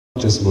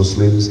just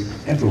Muslims,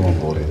 everyone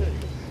bought it.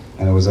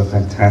 And it was a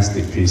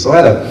fantastic piece. So I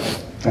had a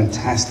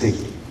fantastic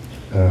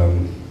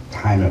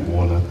time at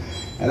Warner.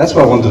 And that's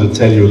what I wanted to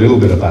tell you a little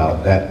bit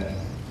about, that,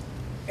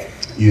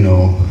 you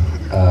know,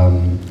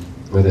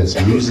 whether it's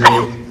music,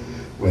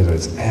 whether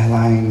it's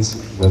airlines,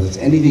 whether it's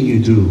anything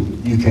you do,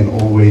 you can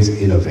always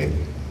innovate.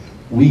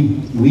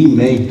 We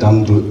made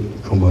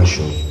Dangdut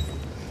commercial.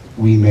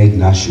 We made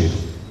Nasheed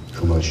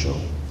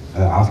commercial.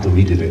 After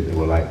we did it, there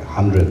were like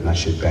 100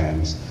 Nasheed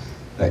bands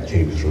that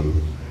came through.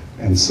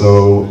 And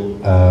so,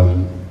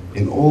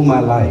 in all my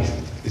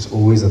life, it's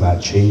always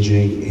about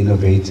changing,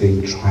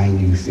 innovating, trying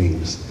new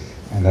things.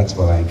 And that's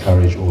what I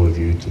encourage all of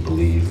you to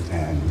believe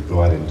and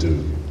go out and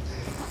do.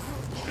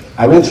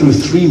 I went through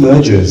 3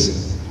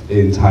 mergers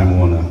in Time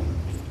Warner,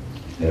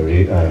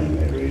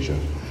 AirAsia.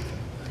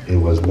 It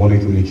was Warner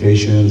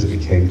Communications, it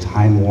became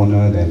Time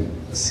Warner, then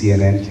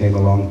CNN came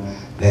along,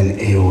 then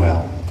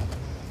AOL.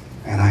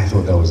 And I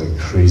thought that was a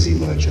crazy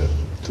merger,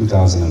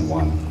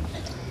 2001.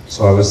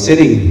 So I was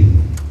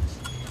sitting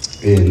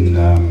in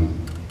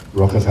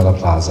Rockefeller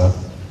Plaza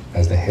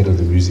as the head of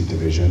the music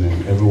division,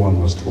 and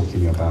everyone was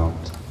talking about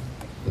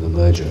the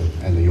merger,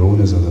 and the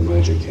owners of the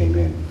merger came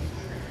in,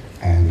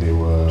 and they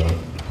were,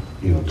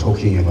 you know,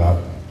 talking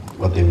about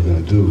what they were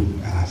going to do.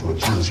 And I thought,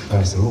 Jesus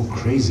Christ, they're all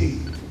crazy,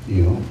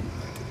 you know.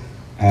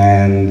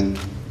 And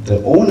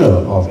the owner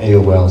of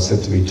AOL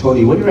said to me,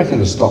 Tony, what do you reckon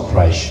the stock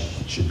price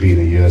should be in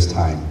a year's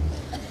time?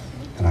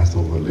 And I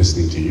thought, well,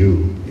 listening to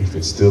you, if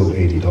it's still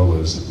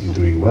 $80, you're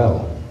doing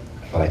well.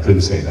 But I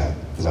couldn't say that,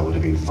 because I would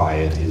have been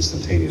fired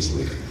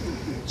instantaneously.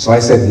 So I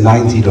said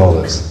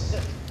 $90.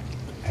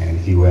 And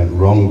he went,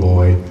 wrong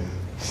boy,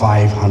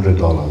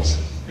 $500.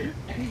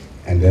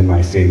 And then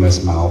my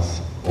famous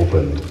mouth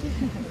opened.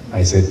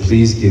 I said,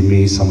 please give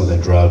me some of the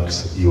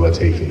drugs you are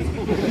taking.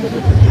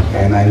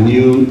 And I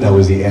knew that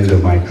was the end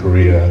of my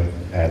career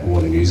at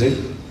Warner Music.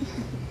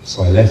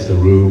 So I left the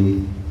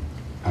room,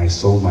 I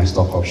sold my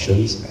stock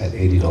options at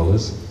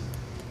 $80,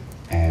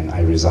 and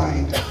I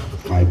resigned.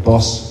 My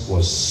boss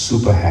was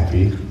super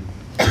happy,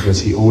 because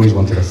he always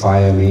wanted to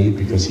fire me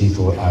because he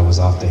thought I was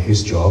after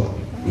his job,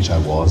 which I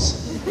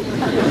was.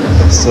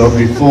 So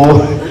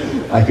before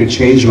I could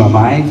change my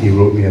mind, he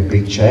wrote me a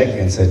big check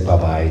and said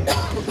bye-bye.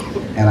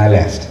 And I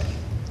left.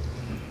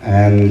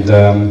 And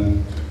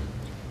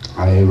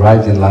I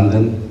arrived in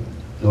London,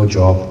 no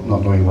job,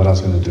 not knowing what I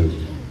was going to do.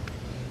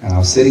 And I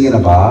was sitting in a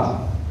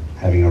bar,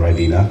 having a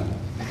Ribena,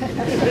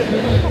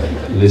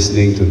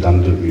 listening to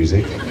Dangdut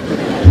music.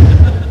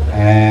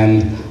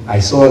 And I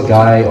saw a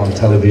guy on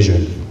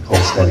television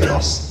called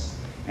Stelios,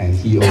 and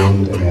he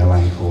owned an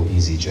airline called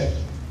EasyJet.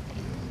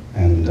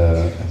 And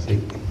I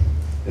think,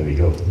 there we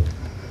go.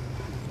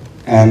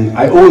 And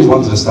I always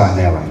wanted to start an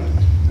airline.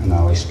 And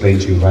I'll explain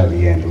to you right at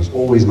the end. It was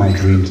always my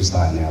dream to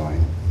start an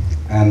airline.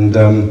 And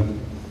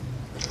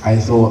I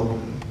thought,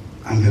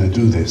 I'm going to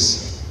do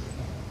this.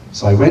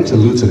 So I went to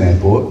Luton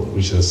Airport,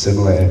 which is a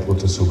similar airport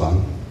to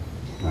Subang.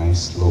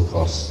 Nice,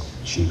 low-cost,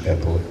 cheap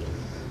airport.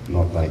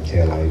 Not like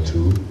KLIA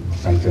 2,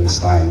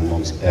 Frankenstein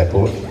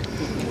Airport.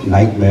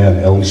 Nightmare on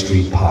Elm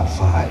Street Part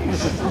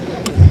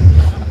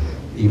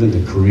 5. Even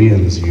the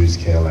Koreans use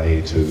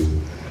KLIA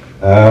 2.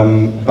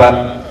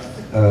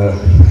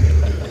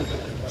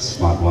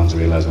 Smart ones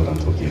realize what I'm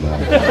talking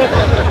about.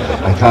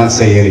 I can't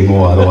say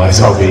anymore,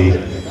 otherwise I'll be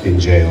in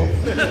jail.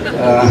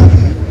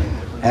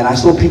 And I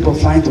saw people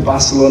flying to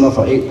Barcelona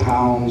for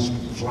 £8,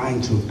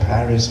 flying to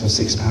Paris for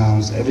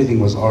 £6, everything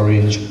was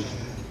orange.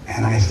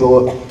 And I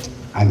thought,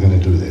 I'm going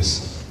to do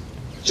this.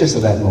 Just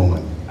at that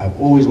moment. I've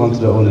always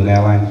wanted to own an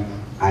airline,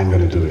 I'm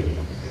going to do it.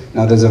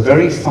 Now there's a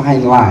very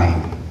fine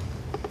line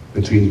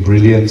between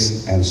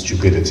brilliance and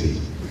stupidity.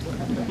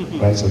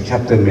 Right, so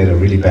Captain made a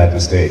really bad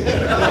mistake.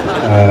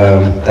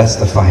 That's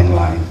the fine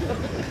line.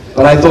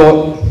 But I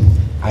thought,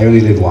 I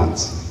only live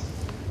once.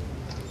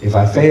 If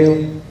I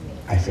fail,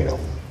 I fail.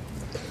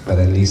 But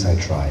at least I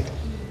tried.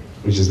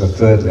 Which is the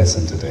 3rd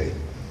lesson today.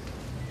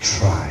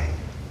 Try.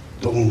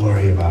 Don't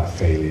worry about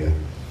failure.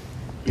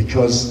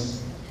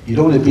 Because you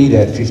don't want to be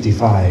there at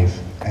 55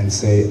 and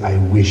say, I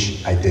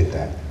wish I did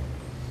that.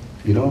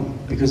 You know,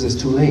 because it's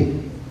too late.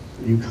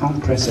 You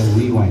can't press a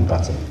rewind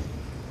button.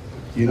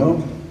 You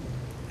know?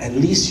 At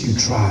least you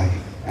try,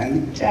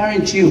 and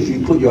guarantee you, if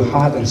you put your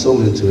heart and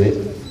soul into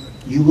it,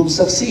 you will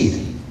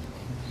succeed.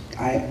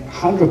 I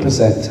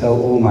 100% tell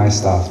all my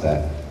staff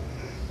that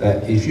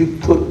if you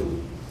put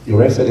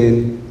your effort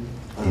in,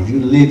 if you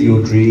live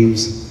your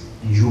dreams,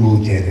 you will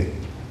get it.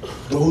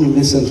 Don't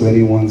listen to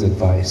anyone's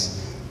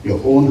advice.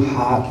 Your own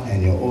heart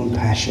and your own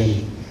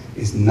passion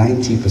is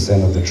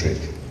 90% of the trick.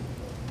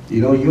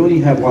 You know, you only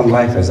have one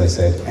life, as I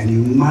said, and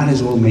you might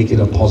as well make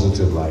it a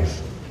positive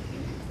life.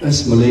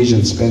 Us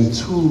Malaysians spend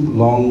too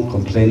long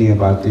complaining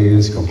about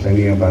this,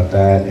 complaining about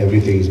that,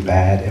 everything's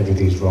bad,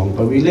 everything's wrong,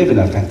 but we live in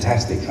a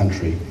fantastic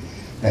country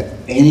that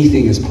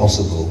anything is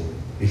possible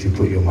if you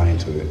put your mind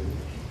to it.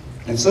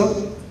 And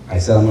so, I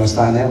said I'm going to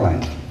start an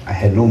airline. I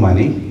had no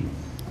money,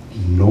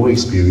 no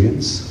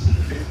experience,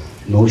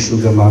 no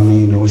sugar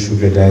mommy, no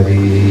sugar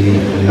daddy,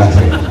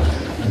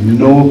 nothing.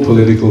 No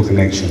political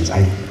connections.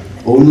 I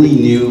only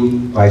new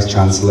vice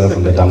chancellor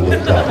from the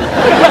Dangdut Club.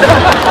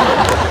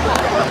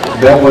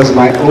 That was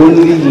my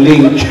only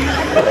link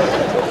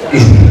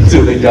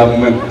into the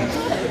government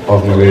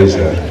of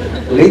Malaysia.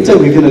 Later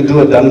we're going to do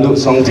a Dangdut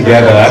song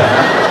together,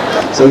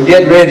 so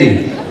get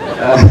ready.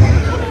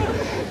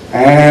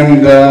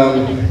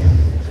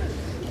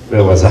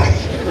 Where was I?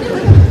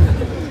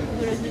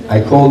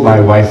 I called my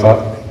wife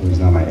up, who's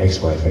now my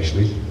ex-wife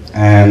actually,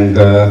 and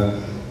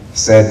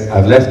said,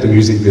 I've left the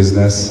music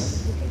business,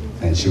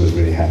 and she was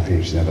really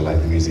happy. She never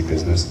liked the music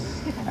business.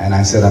 And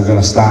I said, I'm going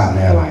to start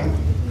an airline.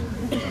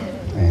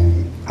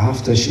 And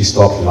after she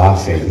stopped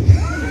laughing,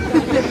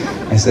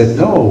 I said,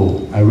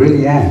 no, I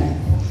really am.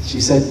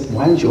 She said,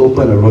 why don't you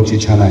open a roti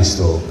canai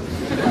store?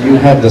 You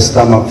have the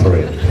stomach for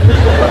it.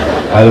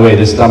 By the way,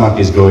 the stomach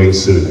is going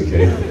soon,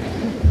 okay?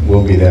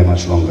 Won't be there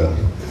much longer.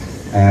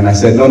 And I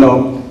said,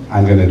 no,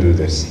 I'm going to do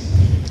this.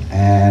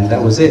 And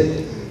that was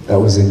it. That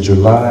was in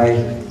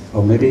July,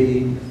 or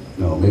maybe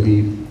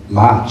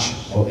March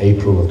or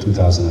April of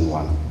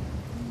 2001.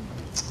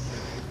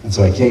 And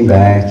so I came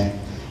back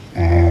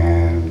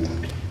and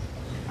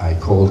I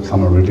called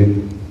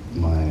Kamarudin,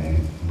 my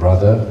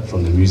brother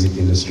from the music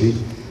industry.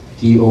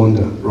 He owned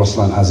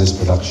Roslan Aziz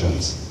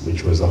Productions,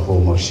 which was the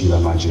home of Sheila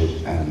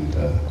Majid and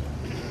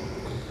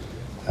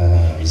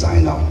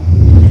Zainal.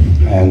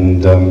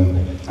 And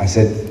I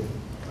said,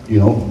 you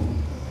know,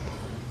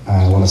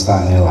 I want to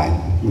start an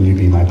airline. Will you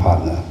be my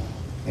partner?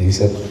 And he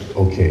said,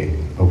 okay,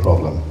 no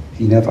problem.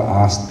 He never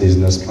asked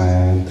business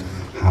plan,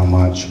 how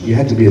much. You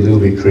had to be a little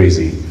bit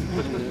crazy.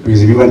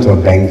 Because if you went to a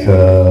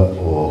banker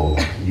or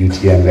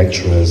UTM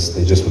lecturers,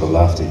 they just would have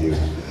laughed at you.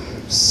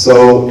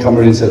 So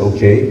Kamarudin said,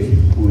 okay.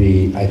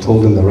 I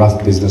told him the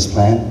rough business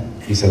plan.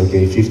 He said,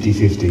 okay,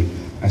 50-50.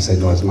 I said,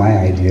 no, it's my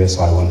idea,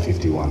 so I want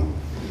 51.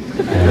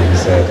 And he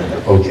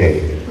said,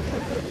 okay.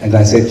 And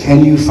I said,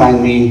 can you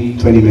find me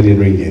 20 million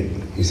ringgit?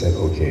 He said,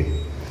 okay.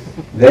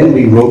 Then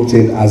we roped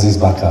in Aziz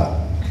Bakar.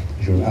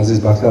 Aziz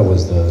Bakar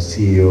was the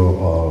CEO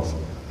of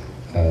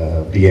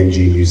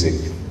BMG Music.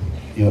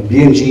 You know,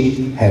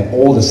 BMG had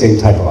all the same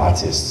type of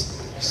artists.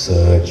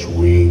 Surge,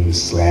 Wing,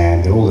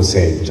 Slam, they're all the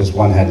same. Just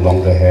one had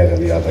longer hair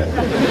than the other.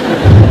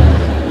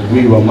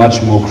 We were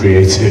much more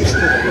creative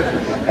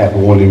at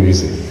Warner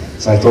Music.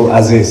 So I told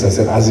Aziz, I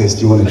said, Aziz,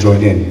 do you want to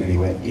join in? And he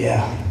went,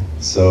 yeah.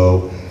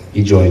 So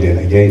he joined in.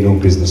 Again, no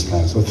business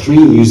plan. So 3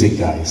 music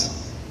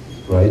guys,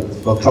 right?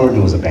 Well,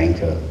 Kamarudin was a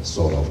banker,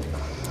 sort of.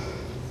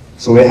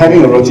 So we're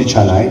having a roti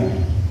canai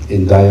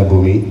in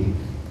Dayabumi,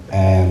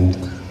 and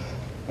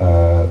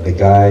the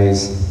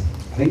guys,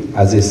 I think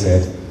Aziz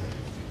said,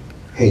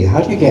 hey, how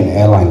do you get an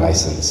airline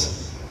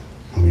license?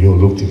 And we all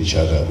looked at each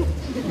other.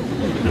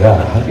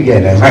 Yeah, how do you get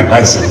an airline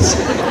license?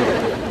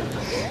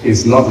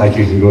 It's not like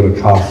you can go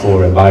to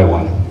Carrefour and buy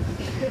one.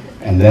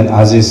 And then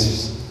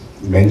Aziz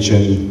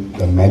mentioned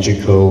the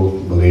magical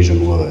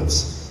Malaysian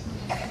words.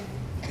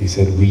 He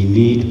said, we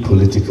need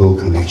political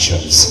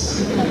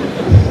connections.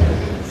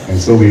 And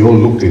so we all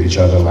looked at each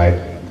other like,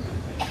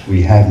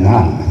 we have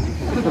none.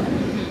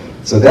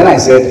 So then I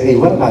said, hey,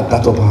 what about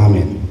Dato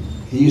Pahamin?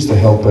 He used to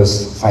help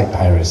us fight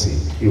piracy.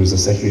 He was the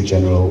Secretary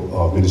General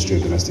of Ministry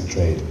of Domestic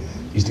Trade.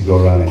 He used to go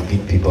around and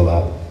beat people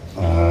up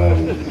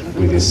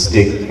with his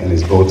stick and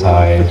his bow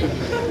tie,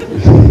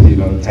 you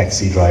know,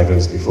 taxi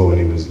drivers before when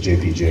he was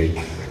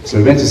JPJ. So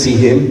we went to see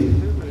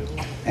him,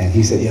 and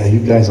he said, yeah, you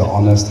guys are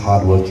honest,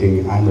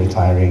 hardworking, I'm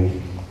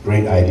retiring,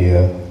 great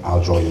idea,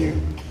 I'll join you.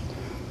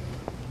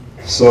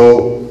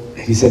 So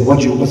he said,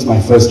 what's my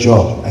first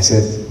job? I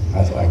said,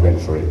 I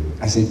went for it.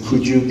 I said,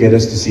 could you get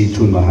us to see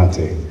Tun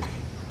Mahathir?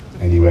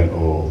 And he went,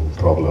 oh,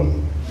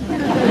 problem.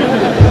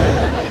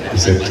 He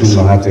said, Tun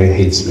Mahathir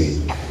hates me.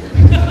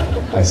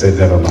 I said,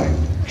 never mind,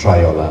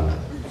 try your luck.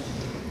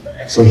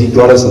 So he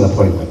got us an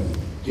appointment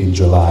in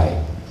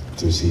July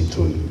to see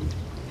Tun.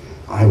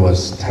 I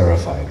was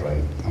terrified,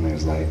 right? I mean,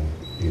 it's like,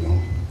 you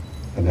know,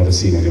 I'd never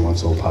seen anyone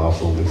so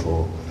powerful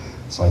before.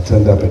 So I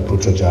turned up at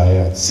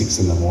Putrajaya at 6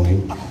 in the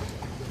morning.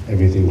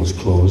 Everything was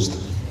closed.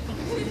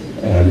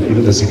 And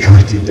even the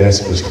security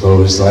desk was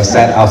closed. So I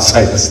sat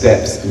outside the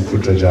steps in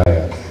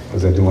Putrajaya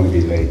because I didn't want to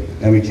be late.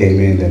 Then we came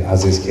in, then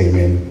Aziz came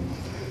in,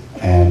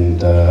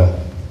 and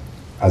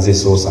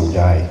Aziz saw some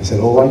guy. He said,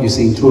 oh, why are you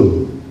seeing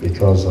Tun?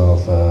 Because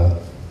of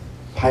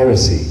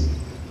piracy.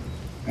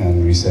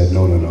 And we said,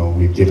 no,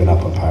 we've given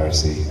up on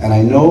piracy. And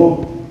I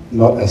know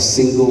not a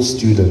single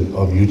student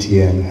of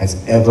UTM has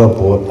ever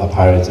bought a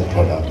pirated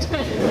product.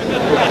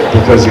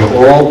 Because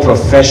you're all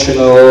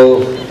professional,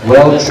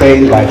 well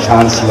trained by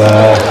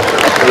Chancellor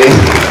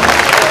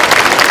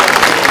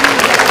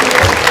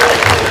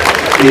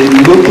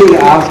in looking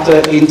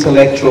after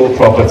intellectual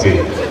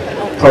property.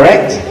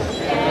 Correct?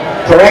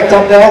 Correct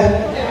up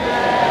there?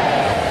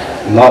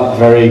 Not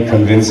very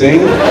convincing.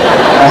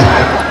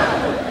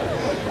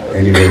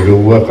 Anyway,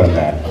 we'll work on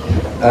that.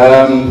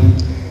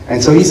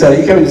 And so he said,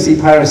 are you coming to see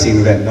piracy?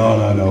 We went,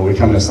 no, we're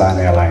coming to start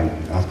an airline.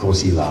 And of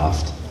course he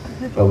laughed.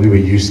 But we were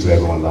used to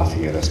everyone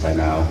laughing at us by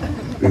now.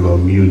 We were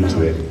immune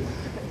to it.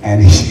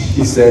 And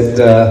he said,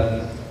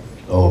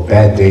 oh,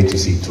 bad day to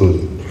see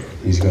Tun.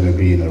 He's going to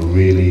be in a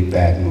really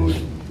bad mood.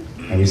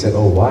 And we said,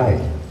 oh, why?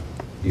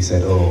 He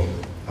said, oh,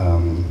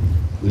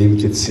 Lim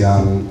Kit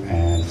Siang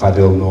and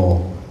Fadil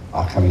Noor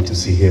are coming to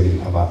see him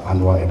about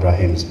Anwar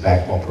Ibrahim's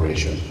back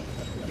operation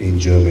in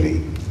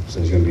Germany. So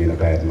he's going to be in a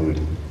bad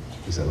mood.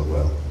 He said, oh,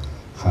 well,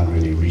 can't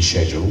really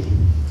reschedule,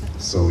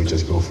 so we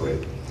just go for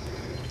it.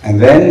 And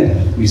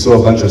then we saw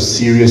a bunch of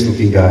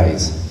serious-looking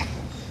guys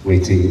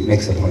waiting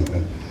next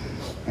appointment.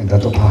 And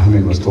Dato'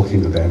 Pahamin was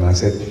talking to them, and I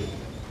said,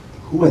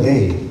 who are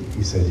they?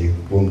 He said, you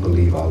won't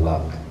believe our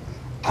luck.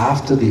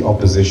 After the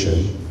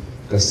opposition,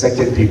 the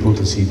second people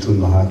to see Tun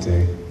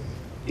Mahathir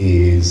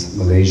is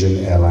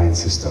Malaysian airline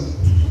system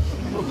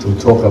to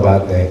talk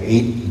about their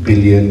 8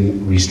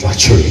 billion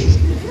restructuring.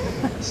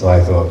 So I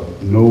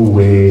thought, no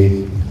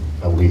way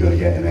are we going to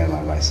get an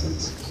airline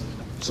license.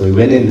 So we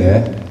went in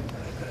there,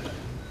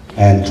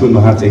 and Tun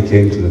Mahathir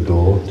came to the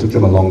door. It took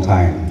him a long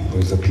time. It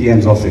was the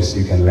PM's office,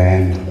 you can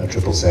land a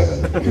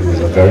 777. It was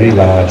a very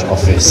large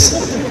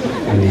office.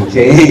 And he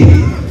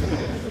came,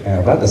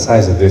 about the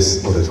size of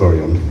this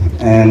auditorium,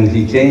 and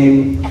he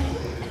came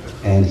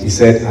and he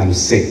said, I'm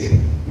sick,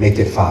 make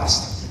it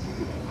fast.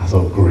 I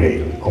thought,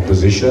 great,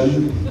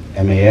 opposition,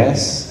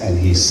 MAS, and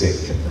he's sick.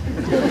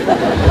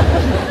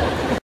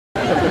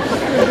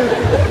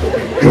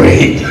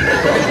 Great.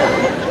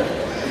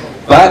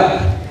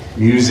 But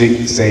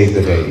music saved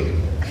the day.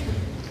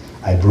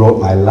 I brought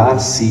my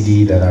last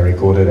CD that I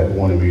recorded at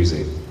Warner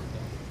Music,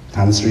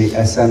 Tan Sri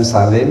SM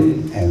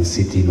Salim and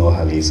Siti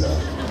Nurhaliza,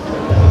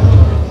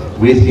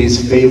 with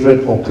his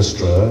favorite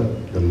orchestra,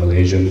 the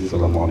Malaysian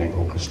Philharmonic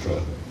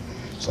Orchestra.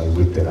 So I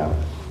whipped it out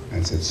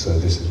and said, sir,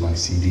 this is my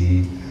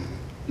CD.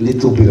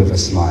 Little bit of a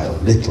smile,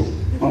 little,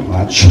 not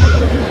much.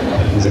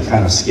 He's a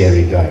kind of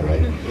scary guy,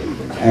 right?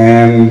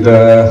 And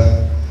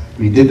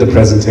we did the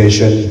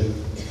presentation,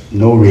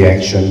 no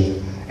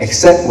reaction,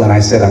 except when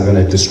I said I'm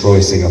going to destroy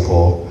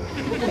Singapore.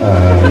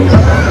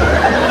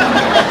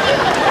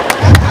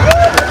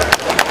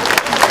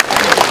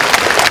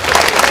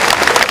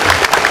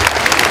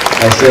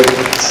 I said,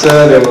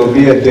 sir, there will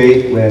be a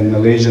date when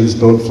Malaysians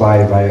don't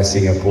fly via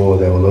Singapore,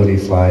 they will only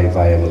fly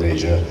via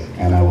Malaysia,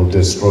 and I will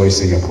destroy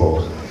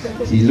Singapore.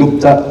 He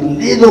looked up, a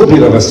little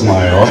bit of a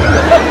smile,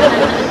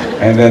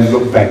 and then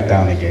looked back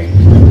down again.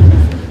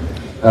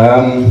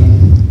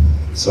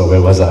 So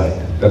where was I?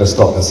 Better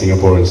stop the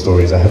Singaporean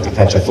stories. I have to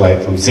catch a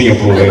flight from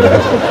Singapore later.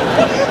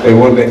 They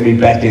won't let me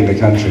back in the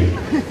country.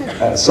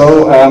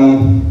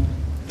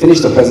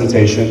 Finished the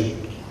presentation,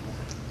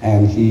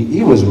 and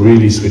he was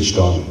really switched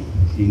on.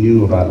 He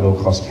knew about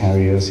low-cost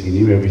carriers, he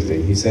knew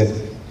everything. He said,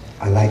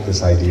 I like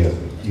this idea,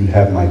 you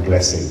have my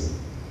blessing.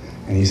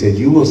 And he said,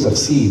 you will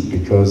succeed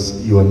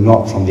because you are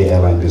not from the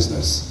airline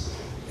business,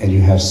 and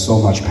you have so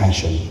much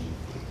passion.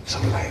 So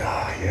we're like,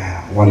 ah, oh,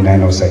 yeah, 1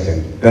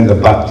 nanosecond. Then the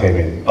but came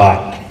in,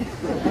 but.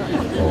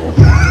 Oh.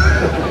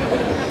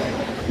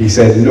 He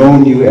said, no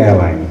new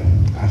airline.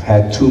 I've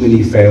had too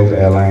many failed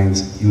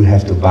airlines, you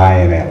have to buy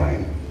an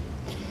airline.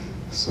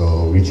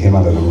 So we came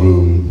out of the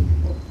room,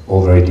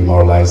 all very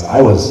demoralized.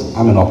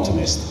 I'm an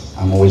optimist.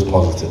 I'm always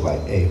positive,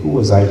 like, hey, who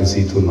was I to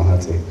see Tun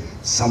Mahathir?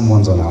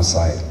 Someone's on our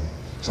side.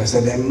 So I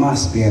said, there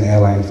must be an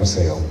airline for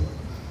sale.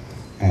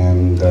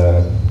 And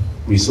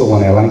we saw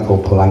one airline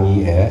called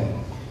Pelangi Air.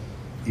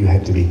 You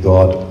had to be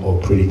God or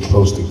pretty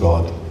close to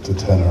God to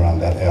turn around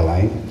that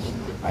airline.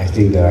 I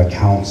think their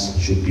accounts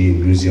should be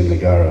in Museum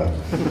Negara.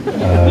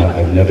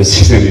 I've never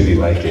seen anything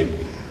like it.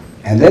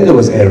 And then there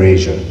was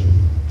AirAsia.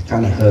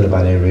 Kind of heard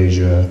about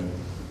AirAsia,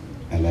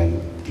 and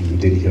then you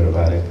didn't hear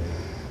about it.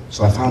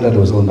 So I found out it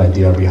was owned by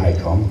DRB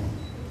Highcom.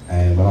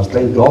 And when I was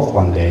playing golf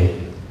one day,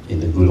 in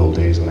the good old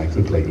days when I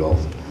could play golf,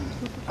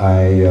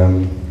 I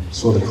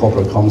saw the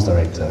corporate comms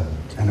director,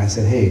 and I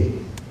said, hey,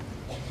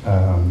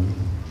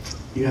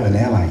 you have an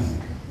airline?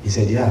 He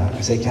said, yeah.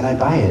 I said, can I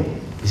buy it?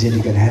 He said,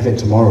 you can have it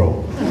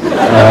tomorrow.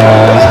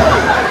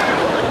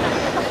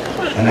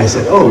 And I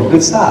said, oh,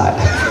 good start.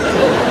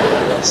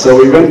 So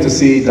we went to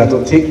see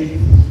Dato' Tik,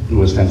 who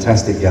was a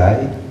fantastic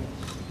guy.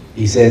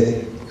 He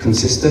said,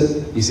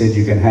 consistent. He said,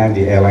 you can have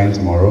the airline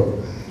tomorrow.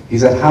 He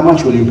said, how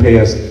much will you pay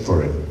us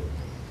for it?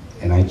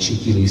 And I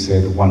cheekily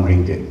said, 1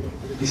 ringgit.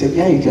 He said,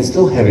 yeah, you can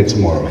still have it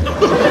tomorrow.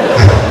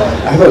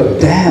 I thought,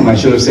 damn, I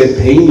should have said,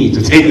 pay me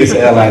to take this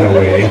airline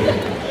away.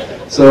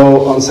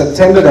 So on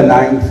September the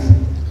 9th,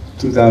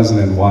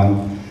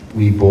 2001,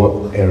 we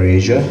bought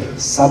AirAsia,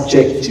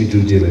 subject to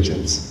due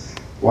diligence.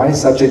 Why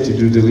subject to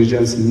due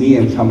diligence? Me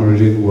and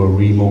Kamarudin were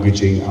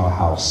remortgaging our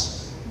house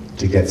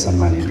to get some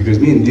money, because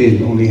me and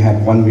Din only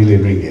had 1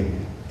 million ringgit.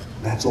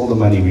 That's all the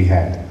money we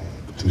had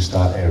to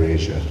start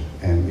AirAsia.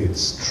 And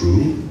it's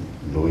true,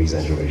 no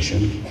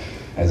exaggeration.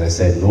 As I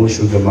said, no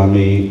sugar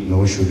mommy,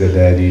 no sugar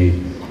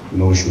daddy,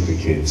 no sugar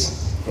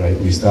kids, right?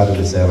 We started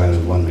this airline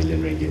with 1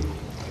 million ringgit.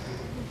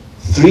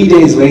 3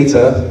 days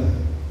later,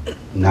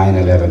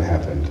 9/11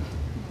 happened.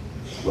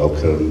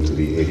 Welcome to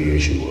the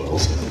aviation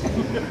world.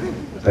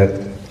 But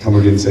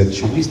Kamarudin said,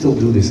 should we still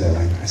do this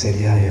airline? I said,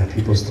 yeah,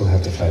 people still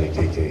have to fly to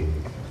KK.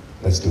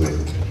 Let's do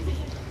it.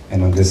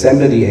 And on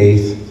December the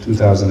 8th,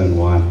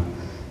 2001,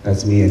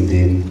 that's me and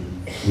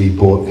Din, we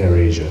bought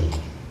AirAsia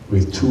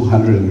with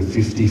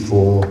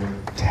 254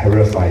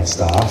 terrified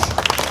staff.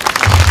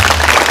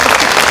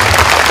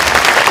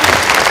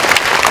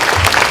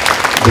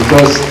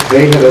 Because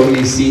they had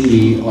only seen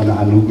me on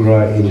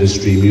Anugerah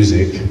Industry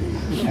Music,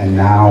 and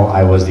now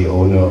I was the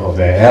owner of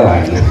their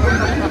airline.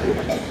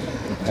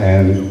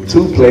 And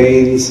 2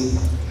 planes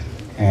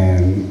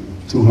and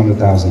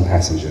 200,000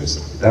 passengers.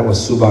 That was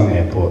Subang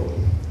Airport.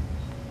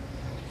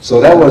 So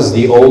that was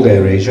the old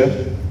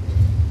AirAsia,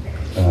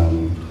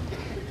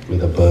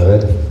 with a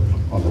bird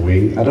on the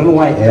wing. I don't know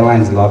why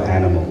airlines love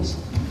animals,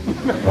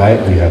 right?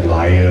 We have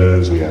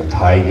lions, we have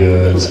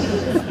tigers.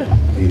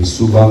 In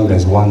Subang,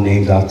 there's one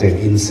named after an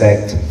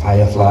insect,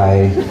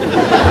 firefly.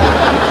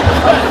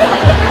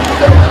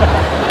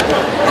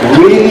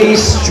 Really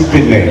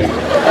stupid name.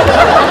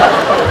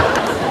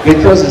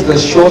 Because it's the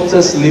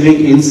shortest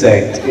living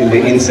insect in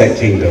the insect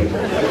kingdom.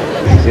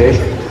 Okay?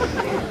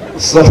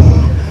 So,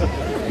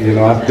 you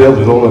know, I've dealt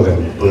with all of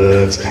them.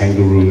 Birds,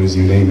 kangaroos,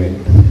 you name it.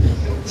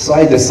 So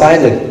I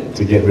decided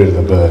to get rid of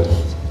the bird.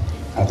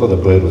 I thought the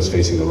bird was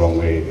facing the wrong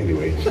way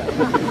anyway.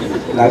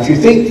 Now, if you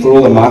think, for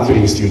all the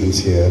marketing students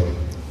here,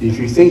 if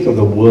you think of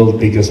the world's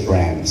biggest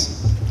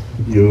brands,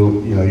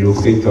 you'll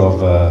think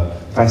of,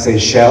 if I say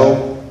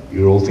Shell,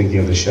 you're all thinking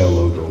of the Shell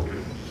logo.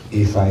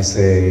 If I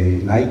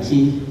say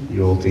Nike,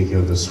 you're all thinking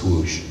of the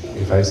swoosh.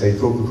 If I say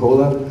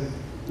Coca-Cola,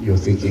 you're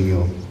thinking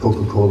of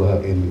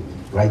Coca-Cola in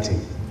writing,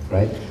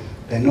 right?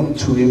 There are no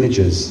 2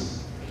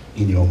 images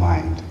in your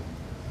mind.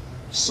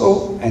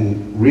 So,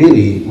 and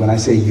really, when I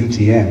say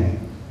UTM,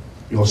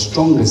 your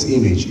strongest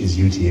image is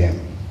UTM,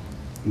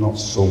 not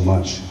so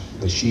much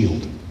the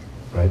shield,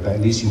 right? But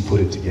at least you put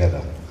it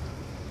together.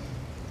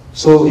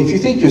 So if you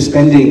think you're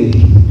spending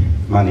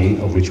money,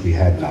 of which we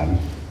had none,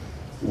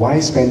 why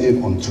spend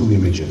it on 2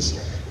 images?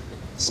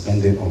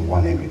 Spend it on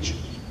 1 image.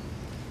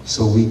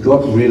 So we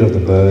got rid of the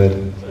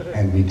bird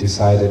and we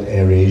decided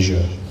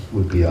AirAsia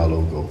would be our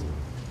logo.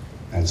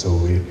 And so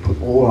we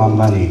put all our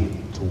money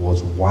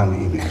towards 1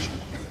 image.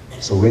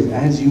 So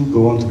as you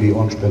go on to be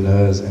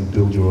entrepreneurs and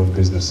build your own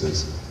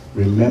businesses,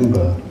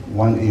 remember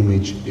 1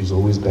 image is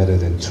always better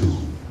than 2,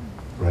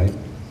 right?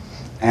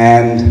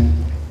 And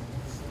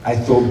I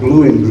thought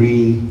blue and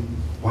green,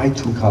 why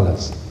 2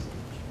 colors?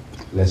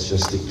 Let's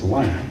just stick to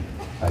 1,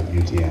 like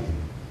UTM,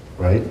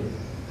 right?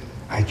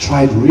 I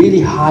tried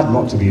really hard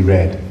not to be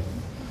red.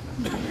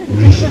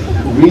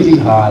 Really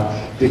hard,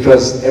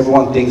 because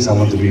everyone thinks I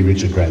want to be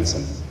Richard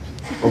Branson.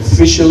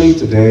 Officially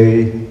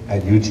today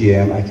at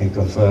UTM, I can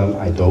confirm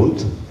I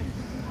don't.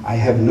 I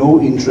have no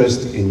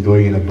interest in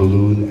going in a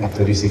balloon at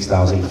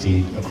 36,000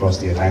 feet across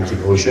the Atlantic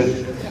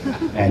Ocean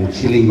and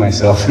killing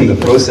myself in the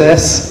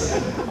process.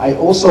 I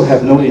also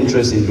have no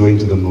interest in going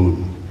to the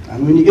moon.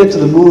 And when you get to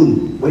the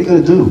moon, what are you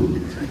going to do?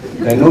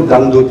 There are no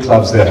dangdut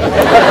clubs there.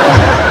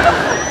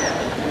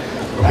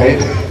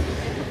 Right?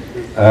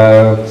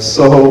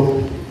 So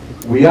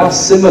we are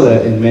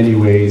similar in many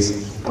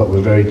ways, but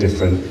we're very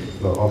different.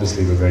 Well,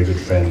 obviously we're very good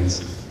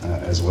friends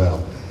as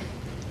well.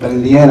 But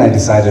in the end, I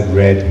decided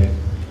red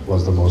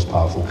was the most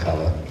powerful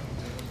color.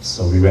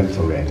 So we went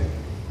for red.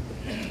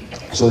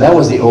 So that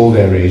was the old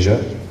AirAsia,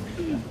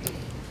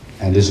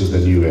 and this was the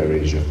new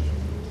AirAsia,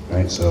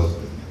 right? So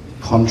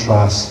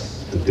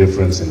contrast the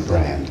difference in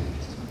brand.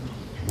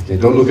 Okay,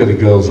 don't look at the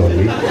girls on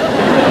me.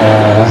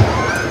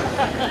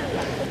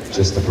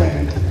 Just the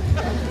brand.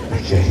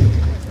 Okay,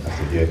 I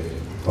forget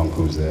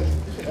Tonku's there.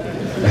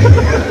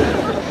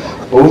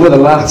 Over the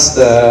last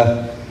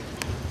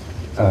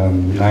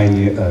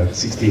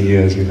 16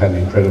 years, we've had an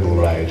incredible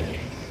ride.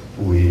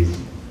 We've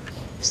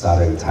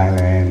started in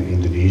Thailand,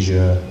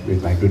 Indonesia,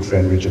 with my good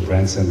friend Richard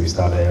Branson. We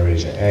started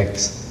AirAsia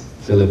X,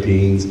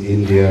 Philippines,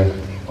 India.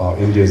 Well,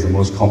 India is the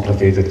most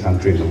complicated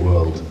country in the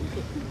world.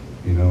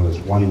 You know, there's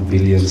 1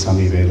 billion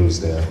Samivelus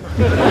there.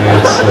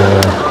 It's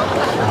a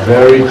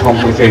very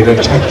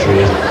complicated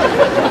country.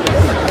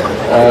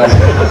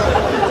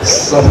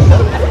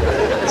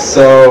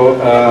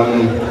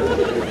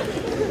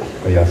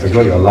 Oh yeah, I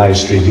forgot you're live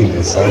streaming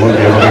this, so I won't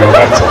be able to go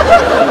back to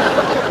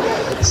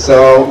it.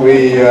 So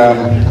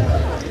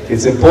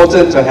it's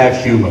important to have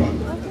humor,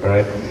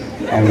 right?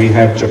 And we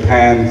have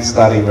Japan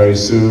starting very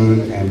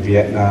soon, and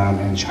Vietnam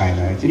and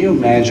China. Can you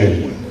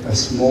imagine a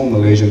small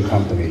Malaysian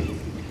company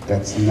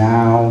that's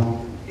now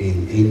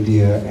in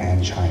India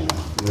and China?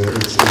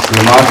 It's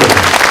remarkable.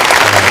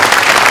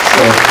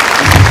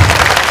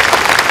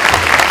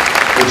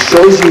 It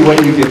shows you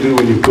what you can do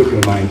when you put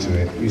your mind to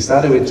it. We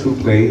started with 2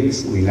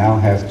 planes. We now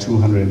have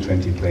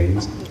 220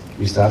 planes.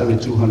 We started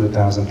with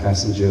 200,000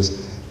 passengers.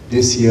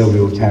 This year we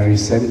will carry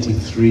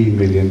 73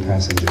 million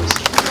passengers.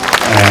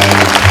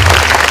 And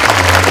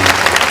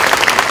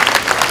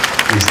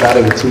we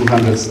started with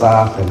 200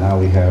 staff, and now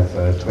we have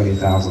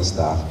 20,000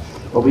 staff.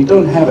 But we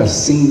don't have a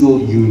single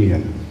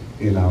union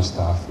in our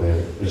staff.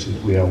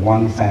 We are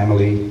one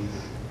family,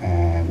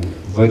 and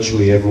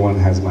virtually everyone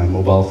has my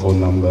mobile phone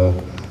number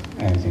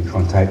and can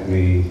contact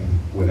me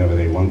whenever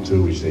they want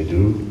to, which they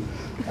do.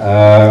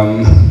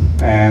 I'll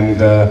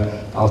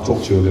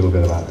talk to you a little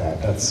bit about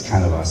that. That's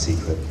kind of our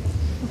secret.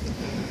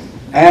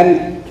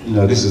 And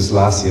this is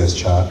last year's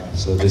chart,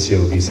 so this year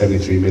will be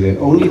 73 million.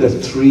 Only the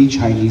 3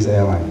 Chinese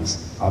airlines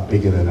are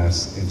bigger than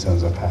us in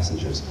terms of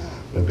passengers.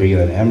 We're bigger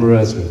than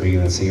Emirates, we're bigger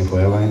than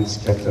Singapore Airlines,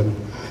 Captain,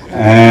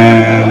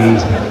 and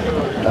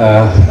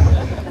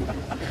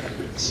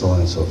so on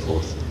and so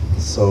forth.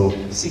 So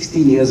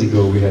 16 years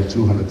ago, we had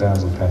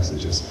 200,000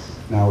 passengers.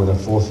 Now we're the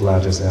 4th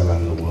largest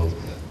airline in the world.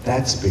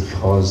 That's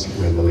because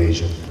we're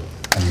Malaysian.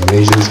 And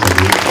Malaysians can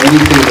do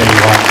anything they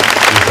want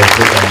if they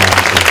put their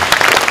mind to it.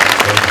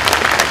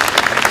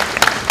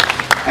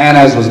 And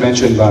as was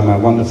mentioned by my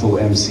wonderful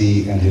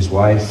MC and his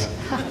wife,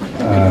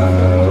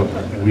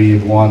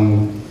 we've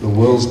won the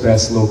world's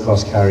best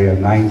low-cost carrier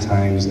 9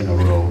 times in a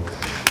row.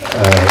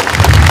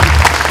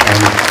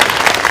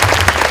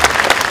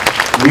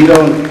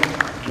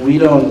 And we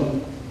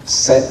don't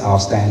set our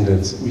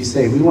standards. We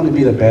say we want to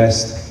be the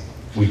best,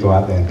 we go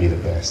out there and be the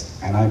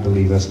best. And I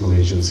believe us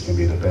Malaysians can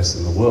be the best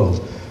in the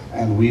world.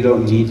 And we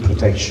don't need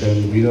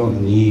protection, we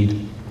don't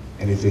need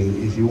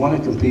anything. If you want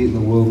to compete in the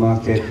world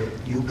market,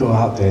 you go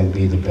out there and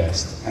be the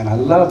best. And I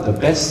love the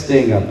best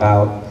thing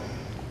about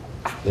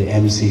the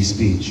MC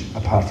speech,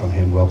 apart from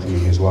him welcoming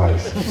his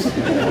wife,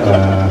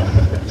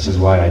 which is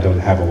why I don't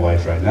have a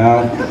wife right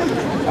now.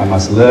 I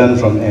must learn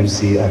from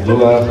MC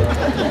Abdullah,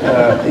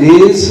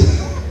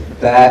 is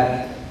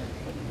that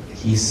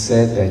he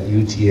said that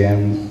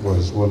UTM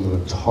was one of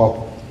the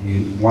top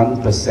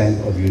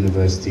 1% of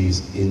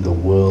universities in the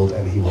world,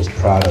 and he was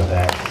proud of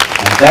that.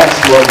 And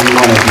that's what we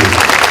want to do.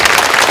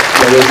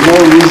 There is no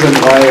reason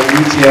why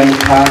UTM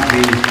can't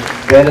be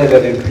better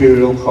than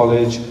Imperial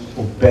College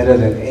or better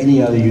than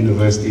any other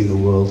university in the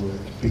world,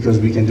 because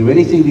we can do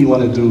anything we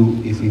want to do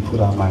if we put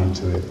our mind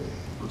to it.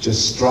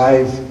 Just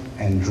strive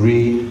and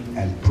dream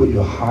and put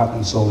your heart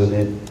and soul in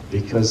it,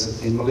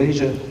 because in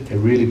Malaysia, I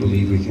really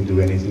believe we can do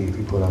anything if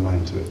we put our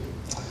mind to it.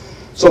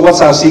 So what's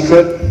our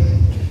secret?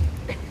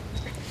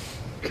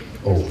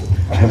 Oh,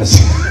 I have a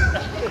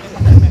secret.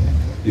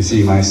 You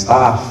see, my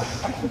staff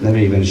never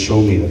even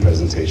show me the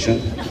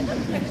presentation.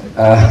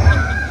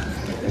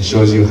 It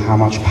shows you how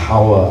much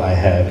power I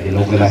have in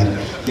organizing.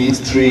 These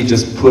 3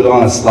 just put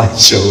on a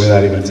slideshow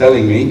without even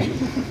telling me.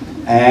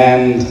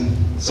 And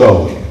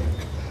so,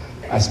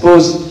 I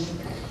suppose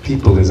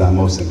people is our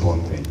most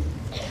important thing.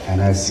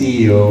 And as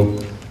CEO,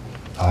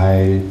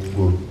 I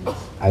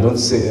don't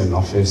sit in an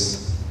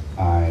office.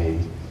 I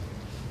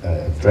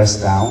dress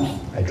down.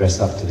 I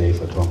dressed up today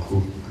for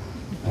Tuanku.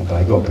 But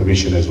I got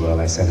permission as well.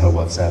 I sent her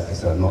WhatsApp. I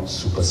said, I'm not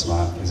super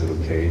smart, is it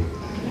okay?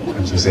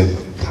 And she said,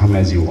 come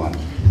as you want.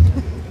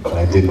 But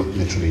I didn't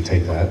literally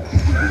take that.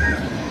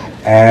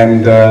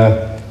 And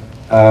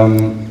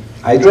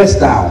I dress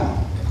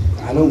down.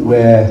 I don't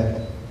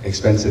wear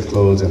expensive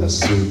clothes and a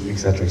suit,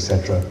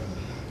 etc.,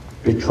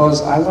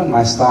 because I want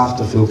my staff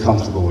to feel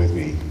comfortable with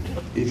me.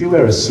 If you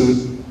wear a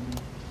suit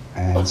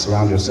and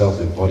surround yourself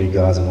with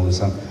bodyguards and all this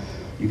stuff,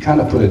 you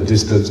kind of put a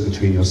distance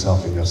between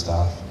yourself and your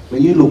staff.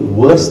 When you look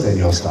worse than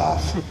your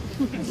staff,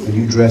 when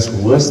you dress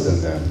worse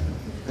than them,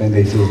 then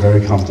they feel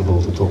very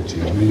comfortable to talk to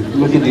you. I mean,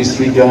 look at these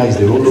 3 guys,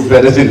 they all look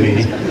better than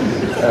me.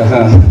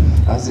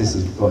 Aziz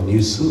has got a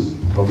new suit,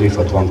 probably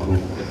for Tuanku.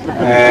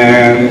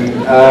 And,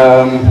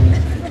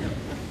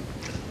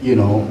 you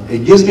know,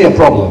 it gives me a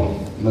problem.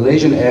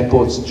 Malaysian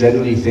airports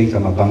generally think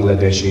I'm a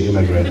Bangladeshi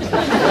immigrant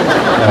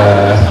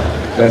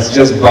that's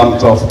just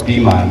bumped off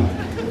Biman.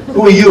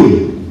 Who are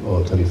you?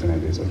 Oh, Tony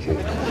Fernandes, okay.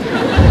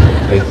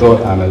 They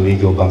thought I'm a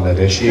legal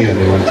Bangladeshi and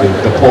they want to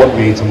deport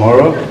me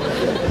tomorrow.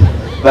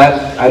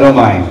 But I don't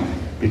mind,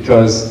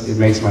 because it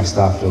makes my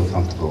staff feel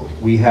comfortable.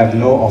 We have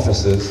no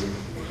offices,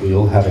 we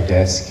all have a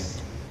desk.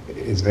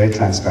 It's very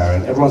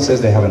transparent. Everyone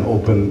says they have an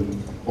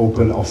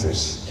open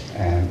office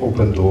and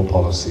open door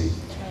policy,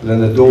 but then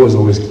the door is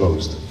always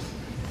closed.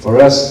 For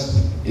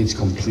us, it's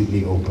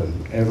completely open.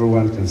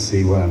 Everyone can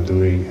see what I'm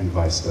doing and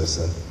vice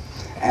versa.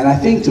 And I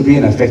think to be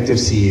an effective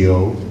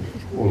CEO,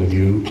 all of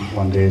you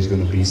one day is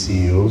going to be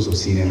CEOs or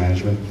senior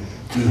management,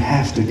 you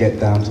have to get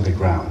down to the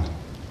ground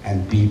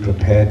and be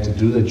prepared to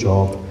do the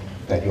job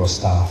that your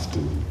staff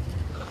do.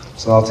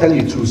 So I'll tell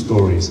you 2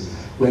 stories.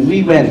 When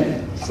we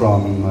went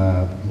from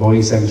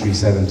Boeing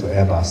 737 to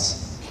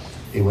Airbus,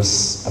 it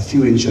was a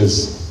few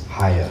inches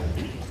higher.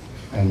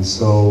 And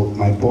so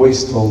my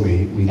boys told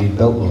me we need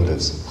belt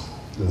loaders,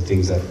 the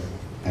things that,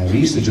 and we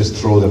used to just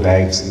throw the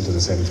bags into the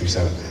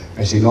 737.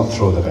 Actually, not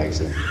throw the bags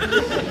in.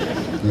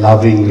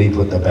 Lovingly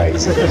put the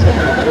bags in.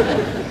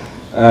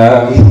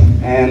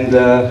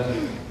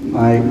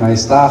 My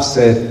staff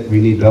said, we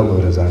need belt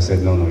loaders. And I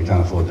said, no, we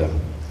can't afford them.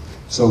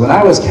 So when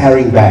I was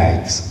carrying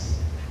bags,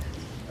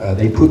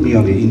 they put me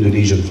on the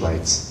Indonesian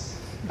flights.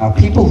 Now,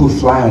 people who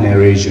fly on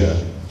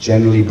AirAsia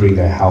generally bring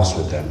their house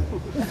with them.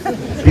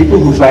 People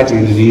who fly to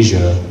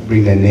Indonesia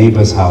bring their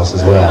neighbor's house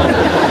as well.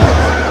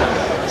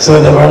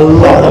 So there were a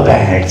lot of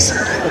bags.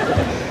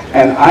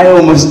 And I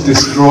almost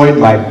destroyed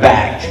my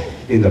back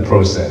in the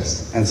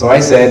process. And so I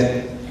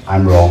said,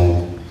 I'm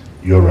wrong,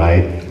 you're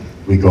right,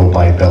 we go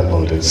buy belt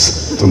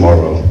loaders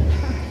tomorrow.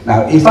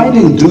 Now, if I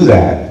didn't do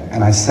that,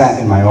 and I sat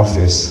in my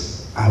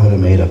office, I would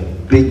have made a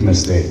big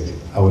mistake.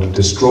 I would have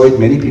destroyed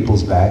many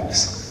people's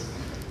backs,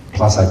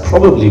 plus I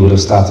probably would have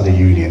started a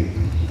union,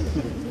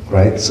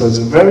 right? So it's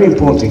very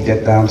important to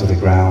get down to the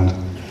ground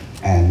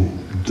and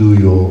do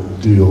your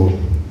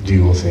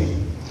thing.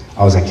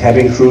 I was a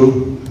cabin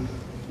crew,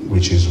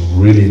 which is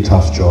really a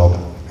tough job,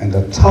 and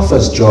the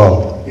toughest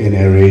job in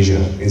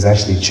AirAsia is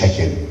actually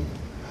check-in,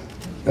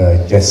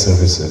 guest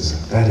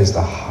services. That is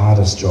the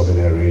hardest job in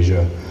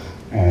AirAsia,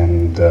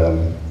 and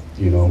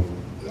you know,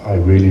 I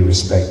really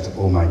respect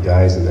all my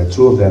guys, and there are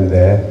two of them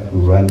there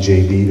who run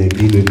JB. They've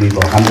been with me for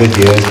 100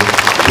 years.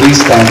 Please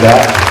stand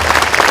up.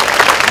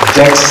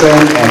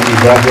 Jackson and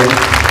Ibrahim,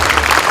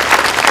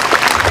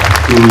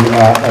 who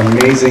are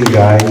amazing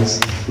guys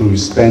who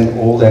spend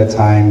all their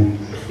time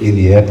in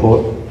the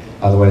airport,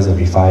 otherwise they'll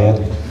be fired,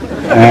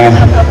 and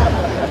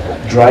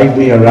drive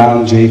me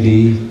around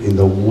JB in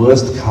the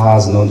worst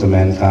cars known to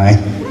mankind,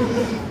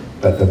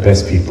 but the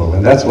best people,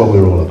 and that's what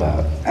we're all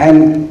about.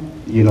 And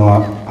you know,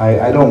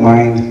 I don't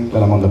mind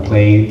when I'm on the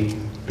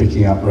plane,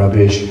 picking up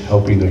rubbish,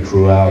 helping the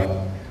crew out,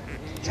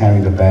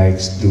 carrying the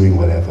bags, doing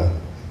whatever.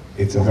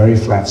 It's a very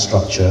flat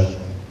structure,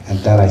 and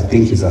that I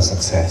think is a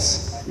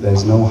success.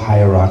 There's no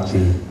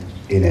hierarchy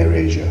in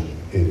AirAsia.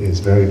 It is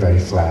very, very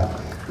flat.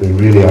 We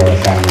really are a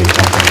family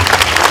company.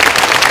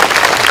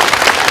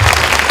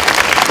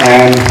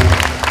 And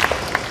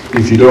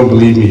if you don't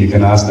believe me, you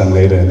can ask them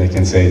later and they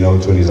can say, no,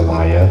 Tony's a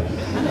liar.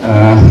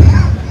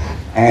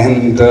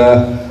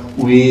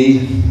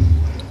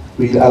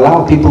 We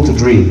allow people to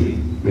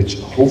dream, which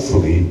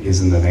hopefully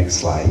is in the next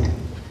slide.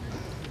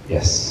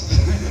 Yes,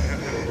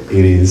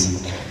 it is.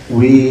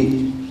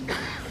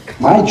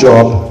 My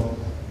job,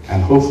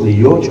 and hopefully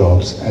your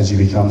jobs as you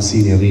become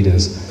senior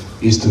leaders,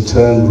 is to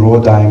turn raw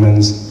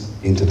diamonds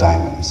into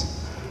diamonds.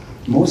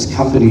 Most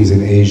companies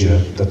in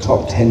Asia, the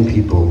top 10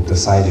 people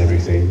decide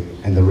everything,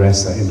 and the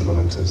rest are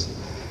implementers.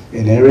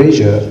 In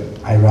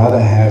AirAsia, I rather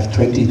have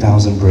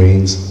 20,000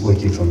 brains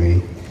working for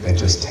me than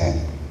just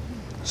 10.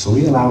 So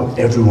we allow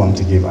everyone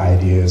to give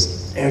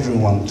ideas,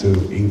 everyone to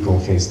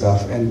inculcate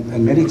stuff, and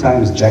many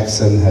times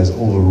Jackson has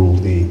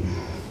overruled me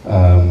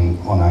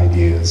on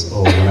ideas.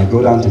 Or when I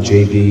go down to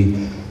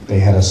JB, they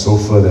had a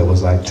sofa that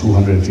was like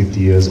 250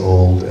 years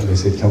old, and they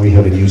said, can we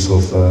have a new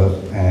sofa?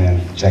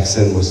 And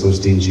Jackson was so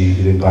stingy,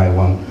 he didn't buy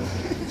one,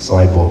 so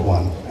I bought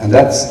one. And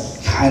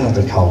that's kind of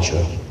the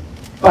culture.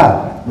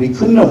 But we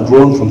couldn't have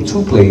grown from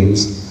 2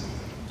 planes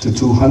to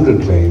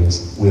 200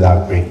 planes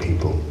without great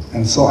people.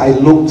 And so I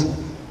looked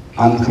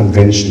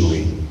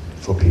unconventionally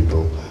for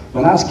people.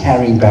 When I was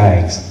carrying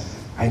bags,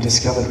 I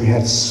discovered we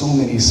had so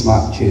many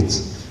smart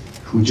kids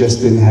who just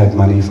didn't have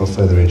money for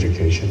further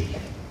education.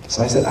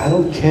 So I said, I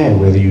don't care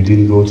whether you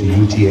didn't go to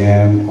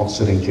UTM,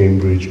 Oxford and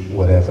Cambridge,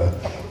 whatever.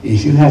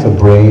 If you have a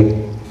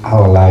brain,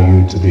 I'll allow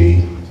you to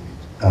be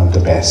the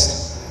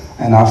best.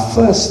 And our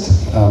first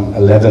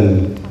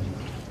 18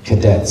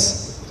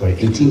 cadets,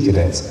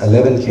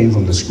 11 came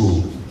from the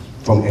school,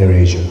 from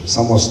AirAsia.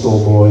 Some were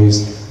store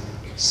boys,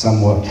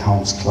 some were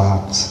accounts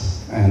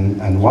clerks,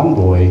 and one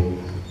boy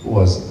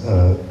was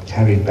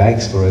carried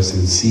bags for us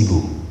in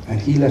Cebu, and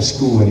he left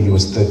school when he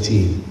was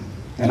 13.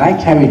 And I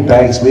carried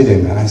bags with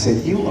him, and I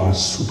said, you are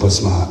super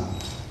smart,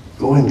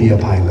 go and be a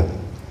pilot.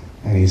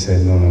 And he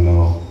said, no,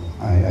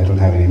 I don't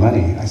have any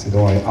money. I said,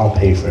 don't worry, I'll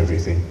pay for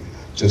everything,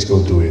 just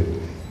go do it.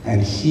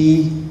 And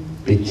he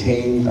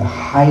became the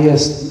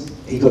highest,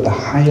 he got the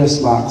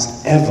highest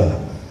marks ever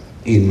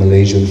in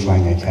Malaysian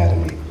Flying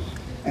Academy.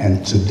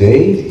 And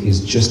today, he's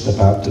just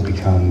about to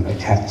become a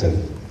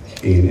captain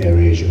in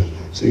AirAsia.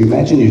 So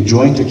imagine you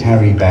joined to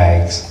carry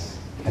bags,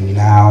 and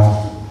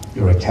now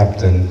you're a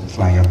captain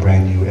flying a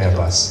brand new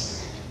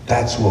Airbus.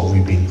 That's what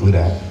we've been good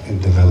at in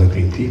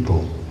developing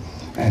people.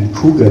 And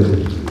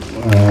Coogan,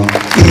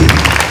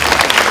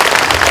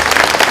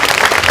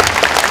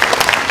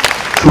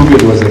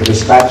 Coogan was a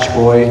dispatch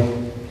boy,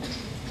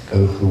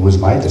 who was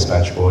my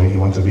dispatch boy. He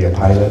wanted to be a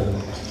pilot.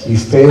 He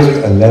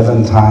failed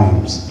 11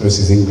 times because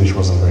his English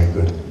wasn't very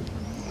good.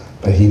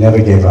 But he never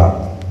gave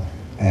up.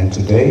 And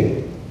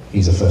today,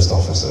 he's a first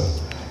officer.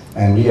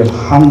 And we have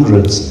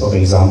hundreds of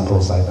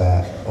examples like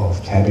that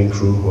of cabin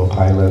crew who are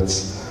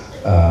pilots,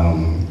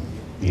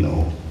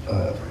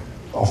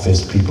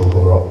 office people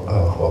who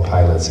are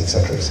pilots,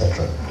 etc.,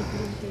 etc.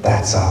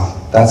 That's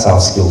our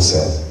skill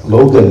set.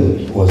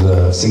 Logan was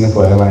a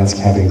Singapore Airlines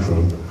cabin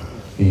crew.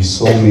 He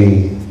saw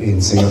me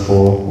in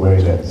Singapore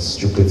wearing that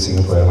stupid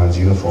Singapore Airlines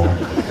uniform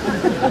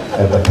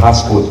at the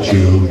passport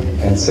queue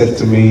and said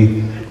to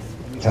me,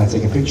 can I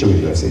take a picture with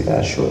you? I said,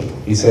 yeah, sure.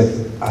 He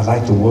said, I'd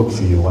like to work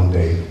for you one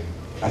day.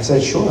 I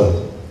said,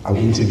 sure, I'll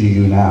interview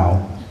you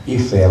now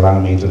if they allow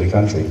me into the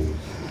country.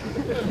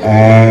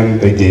 And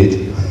they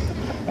did.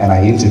 And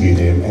I interviewed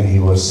him, and he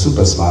was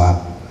super smart.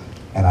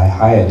 And I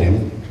hired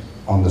him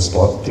on the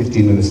spot.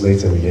 15 minutes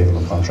later, we gave him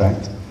a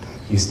contract.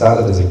 He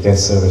started as a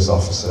guest service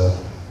officer,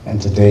 and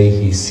today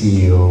he's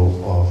CEO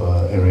of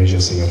AirAsia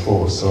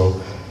Singapore.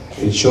 So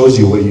it shows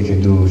you what you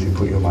can do if you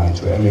put your mind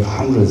to it. And we have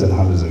hundreds and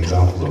hundreds of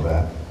examples of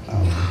that.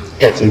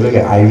 So you look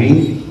at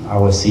Irene,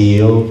 our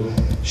CEO,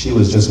 she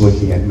was just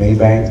working at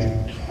Maybank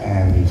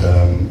and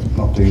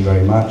not doing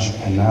very much,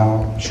 and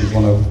now she's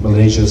one of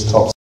Malaysia's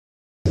top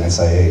in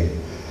SIA.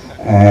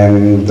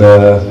 and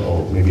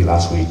or maybe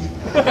last week.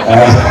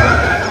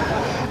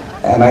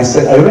 And I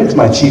said, I went to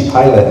my chief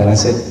pilot and I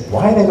said,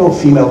 why are there no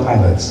female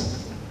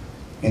pilots?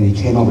 And he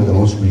came up with the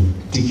most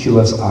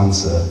ridiculous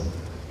answer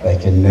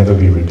that can never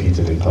be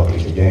repeated in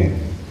public again.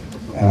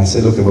 And I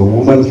said, look, if a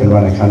woman can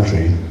run a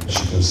country,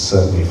 she can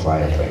certainly fly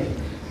a plane.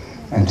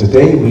 And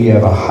today we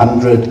have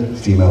 100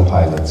 female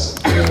pilots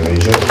in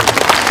AirAsia,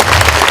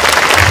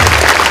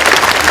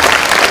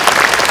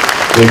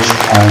 which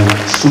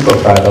I'm super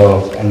proud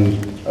of. And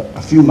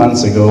a few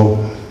months ago,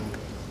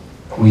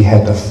 we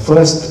had the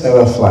first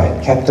ever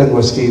flight. Captain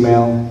was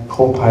female,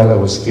 co-pilot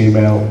was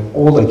female,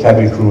 all the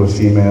cabin crew were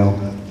female,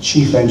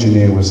 chief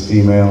engineer was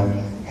female,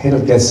 head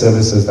of guest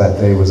services that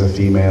day was a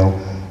female,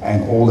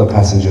 and all the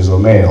passengers were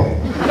male.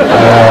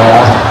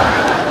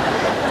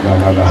 No.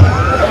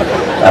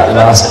 That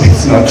last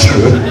bit's not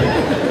true.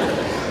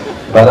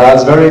 But I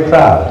was very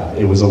proud.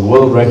 It was a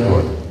world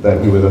record that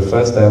we were the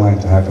first airline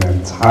to have an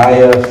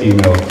entire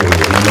female crew.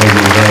 It made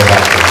me very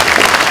happy.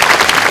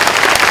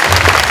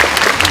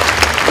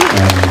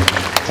 And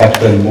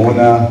Captain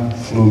Mona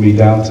flew me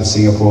down to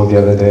Singapore the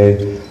other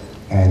day,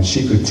 and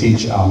she could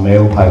teach our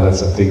male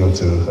pilots a thing or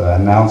two. Her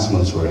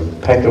announcements were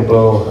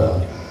impeccable.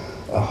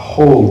 Her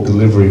whole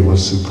delivery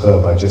was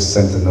superb. I just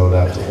sent a note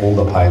out to all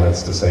the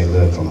pilots to say,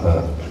 learn from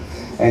her.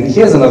 And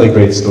here's another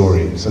great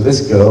story. So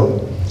this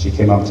girl, she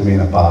came up to me in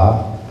a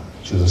bar.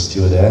 She was a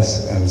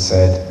stewardess and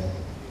said,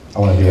 I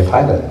want to be a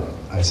pilot.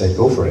 I said,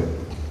 go for it.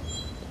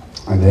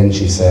 And then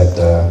she said,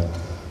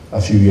 a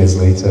few years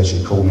later,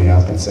 she called me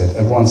up and said,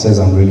 everyone says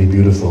I'm really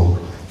beautiful.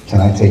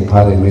 Can I take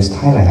part in Miss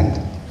Thailand?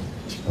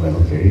 I went,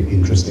 okay,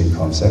 interesting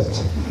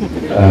concept.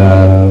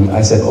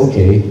 I said,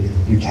 okay,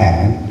 you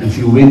can. If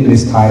you win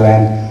Miss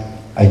Thailand,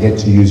 I get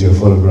to use your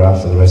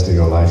photograph for the rest of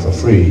your life for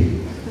free.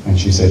 And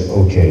she said,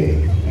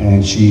 okay.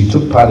 And she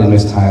took part in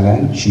Miss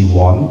Thailand, she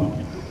won.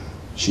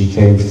 She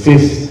came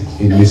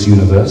 5th in Miss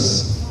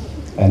Universe,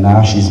 and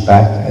now she's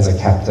back as a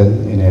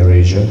captain in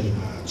AirAsia.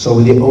 So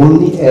we're the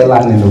only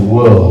airline in the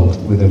world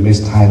with a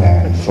Miss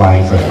Thailand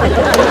flying for her.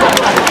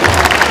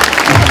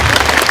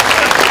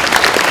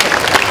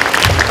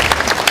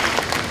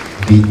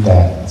 Beat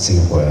that,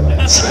 Singapore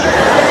Airlines.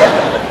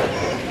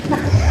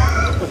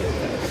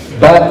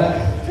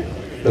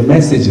 But the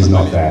message is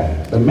not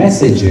that. The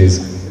message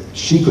is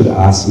she could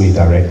ask me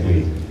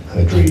directly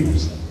her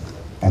dreams,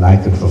 and I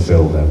could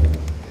fulfill them.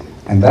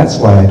 And that's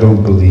why I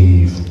don't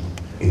believe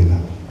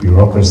in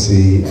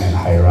bureaucracy and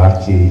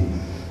hierarchy.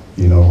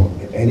 You know,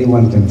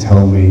 anyone can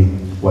tell me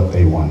what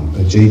they want.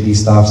 The JP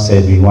staff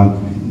said we want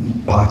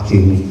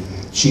parking,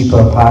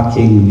 cheaper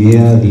parking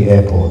near the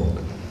airport.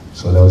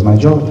 So that was my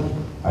job.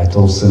 I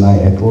told Sinai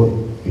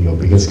Airport, be your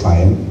biggest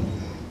client.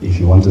 If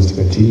you want us to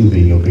continue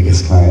being your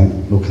biggest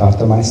client, look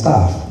after my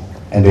staff.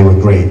 And they were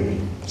great.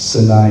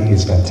 Sinai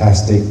is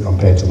fantastic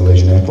compared to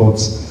Malaysian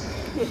airports.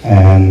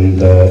 And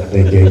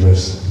they gave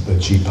us the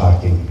cheap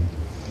parking.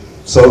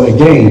 So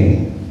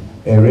again,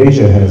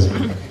 AirAsia has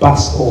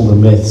bust all the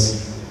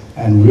myths,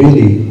 and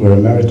really we're a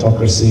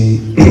meritocracy.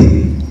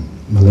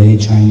 Malay,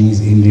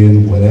 Chinese,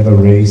 Indian, whatever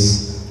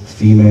race,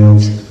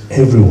 females,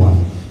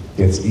 everyone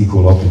gets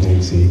equal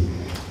opportunity.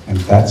 And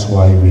that's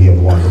why we have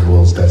won the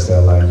world's best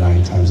airline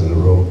 9 times in a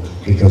row,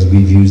 because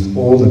we've used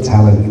all the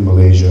talent in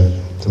Malaysia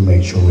to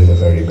make sure we're the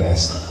very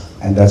best.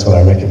 And that's what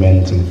I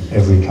recommend to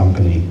every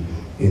company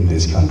in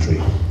this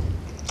country.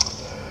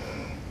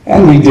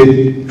 And we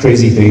did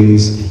crazy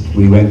things.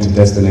 We went to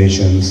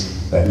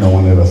destinations that no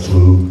one ever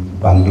flew,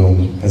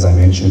 Bandung, as I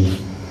mentioned.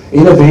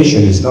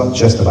 Innovation is not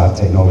just about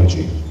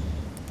technology.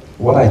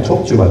 What I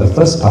talked to you about, the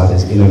first part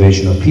is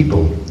innovation of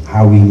people,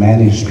 how we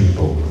manage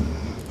people.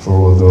 For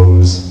all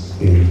those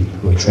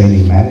who are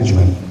training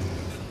management,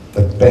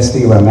 the best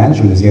thing about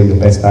management is getting the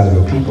best out of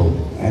your people,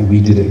 and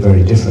we did it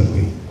very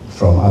differently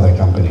from other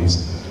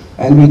companies.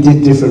 And we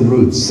did different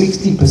routes.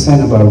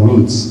 60% of our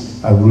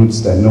routes are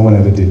routes that no one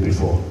ever did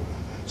before.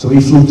 So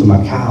we flew to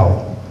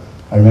Macau.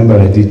 I remember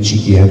I did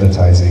cheeky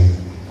advertising.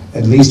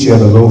 At least you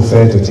have a low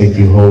fare to take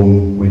you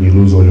home when you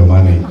lose all your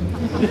money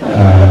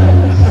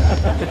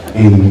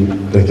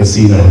in the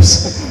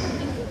casinos.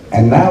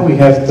 And now we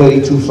have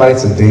 32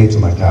 flights a day to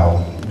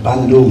Macau.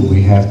 Bandung,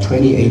 we have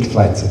 28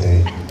 flights a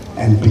day.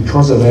 And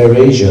because of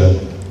AirAsia,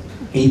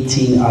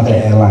 18 other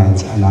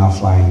airlines are now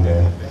flying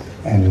there.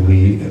 And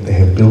they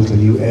have built a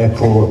new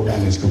airport,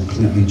 and it's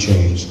completely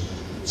changed.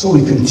 So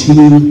we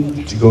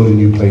continue to go to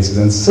new places.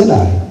 And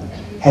Sinai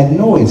had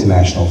no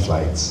international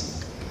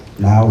flights.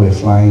 Now we're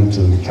flying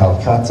to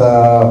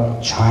Calcutta,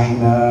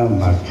 China,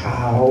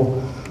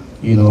 Macau,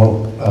 you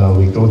know,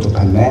 we go to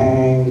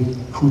Penang,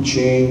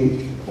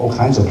 Kuching, all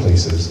kinds of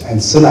places.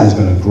 And Sinai is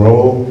going to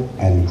grow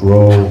and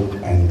grow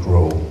and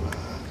grow.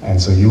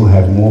 And so you'll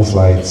have more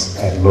flights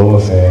at lower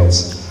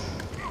fares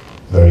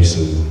very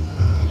soon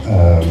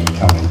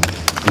coming.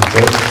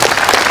 Okay.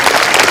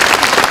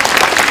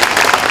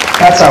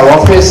 That's our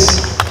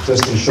office,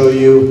 just to show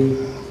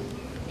you.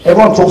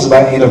 Everyone talks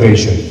about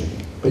innovation,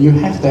 but you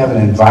have to have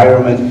an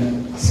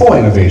environment for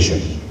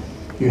innovation.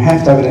 You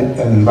have to have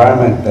an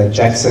environment that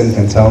Jackson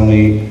can tell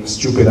me,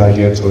 stupid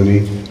idea,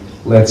 Tony,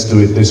 let's do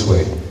it this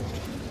way,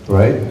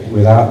 right?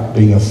 Without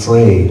being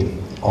afraid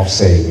of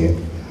saying it.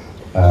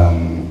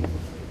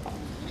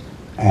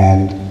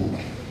 And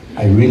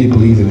I really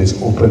believe in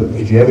this open.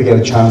 If you ever get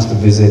a chance to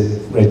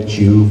visit Red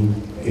Q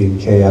in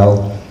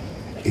KL,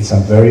 it's a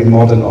very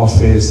modern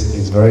office,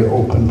 it's very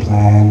open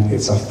plan,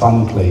 it's a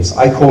fun place.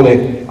 I call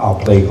it our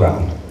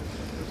playground.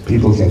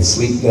 People can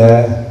sleep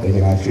there, they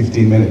can have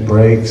 15-minute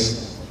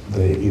breaks,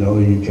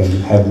 you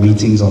can have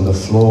meetings on the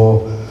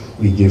floor,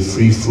 we give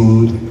free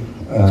food,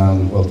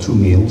 well, 2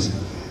 meals,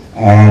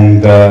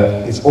 and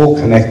it's all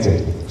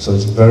connected, so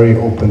it's a very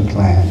open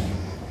plan,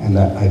 and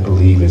that, I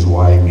believe, is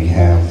why we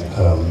have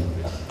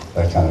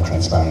that kind of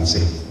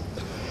transparency.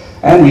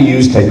 And we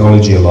use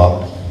technology a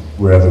lot,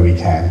 wherever we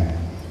can.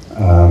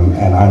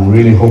 And I'm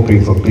really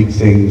hoping for big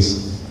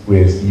things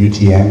with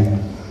UTM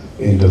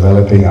in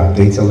developing our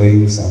data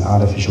links and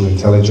artificial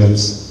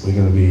intelligence. We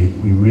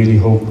really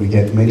hope we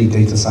get many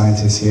data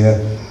scientists here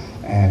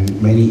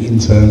and many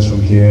interns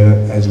from here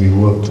as we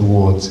work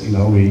towards,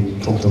 we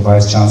talked to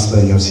Vice Chancellor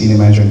and your senior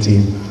management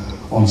team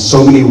on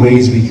so many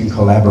ways we can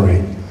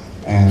collaborate.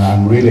 And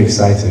I'm really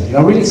excited.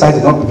 I'm really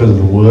excited not because of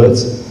the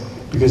words,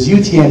 because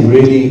UTM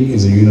really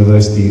is a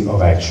university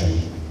of action.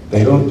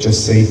 They don't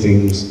just say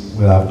things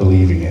without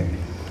believing it.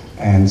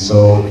 And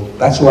so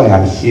that's why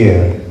I'm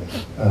here,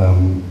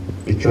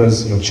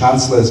 because your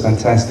Chancellor is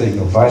fantastic,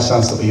 your Vice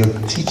Chancellor, your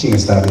teaching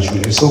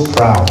establishment is so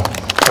proud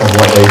of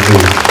what they do.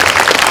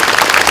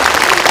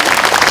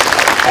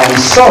 And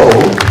so,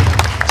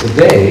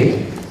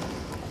 today,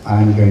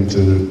 I'm going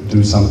to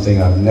do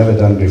something I've never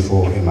done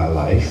before in my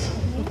life.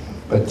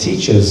 But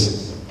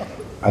teachers,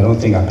 I don't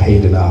think are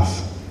paid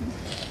enough.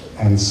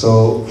 And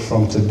so,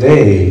 from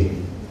today,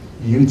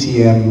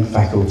 UTM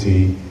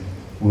faculty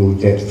will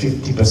get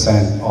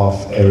 50%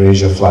 off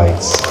AirAsia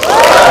flights.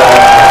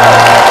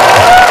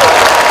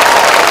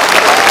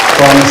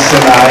 From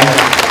Sinai.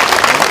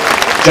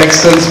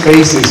 Jackson's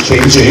face is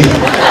changing.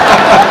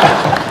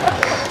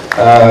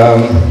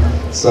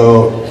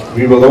 So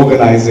we will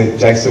organize it,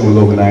 Jackson will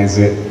organize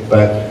it,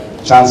 but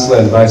Chancellor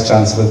and Vice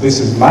Chancellor, this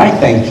is my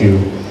thank you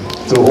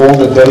to all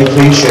the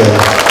dedication,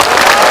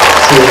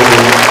 to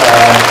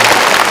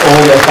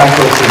all the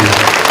faculty,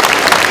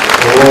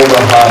 for all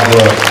the hard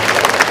work.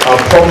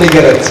 I'll probably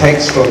get a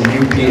text from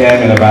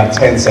UPM in about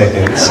 10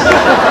 seconds.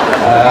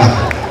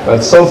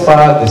 But so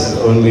far, this is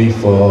only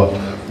for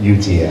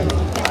UTM.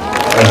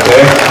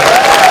 Okay?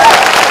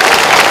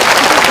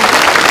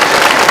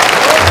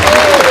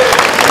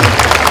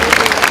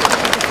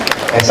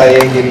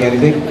 SIA giving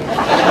anything?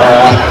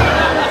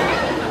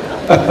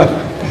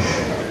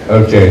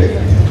 Okay.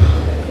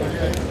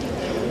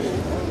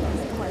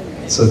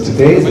 So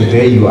today is the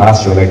day you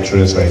ask your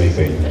lecturers for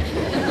anything.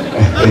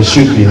 They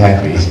should be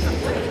happy.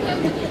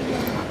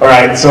 All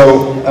right,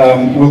 so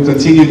we'll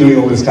continue doing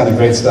all this kind of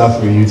great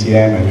stuff with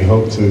UTM, and we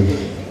hope to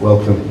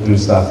do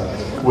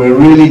stuff. We're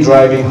really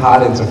driving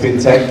hard into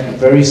fintech.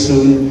 Very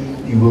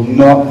soon, you will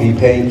not be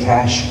paying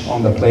cash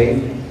on the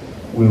plane.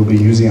 We'll be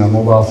using our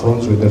mobile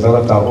phones. We've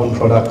developed our own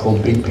product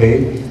called Big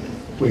Pay.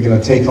 We're going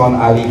to take on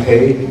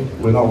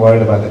Alipay. We're not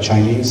worried about the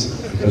Chinese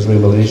because we're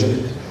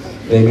Malaysian.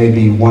 They may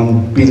be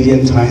 1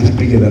 billion times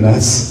bigger than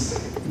us,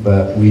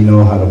 but we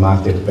know how to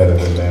market better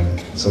than them.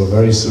 So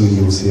very soon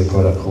you'll see a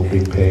product called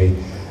Big Pay.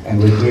 And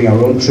we're doing our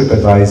own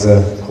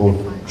TripAdvisor called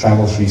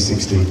Travel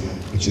 360,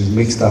 which is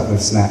mixed up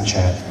with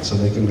Snapchat. So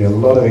there can be a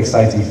lot of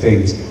exciting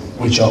things,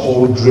 which are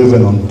all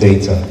driven on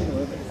data.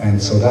 And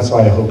so that's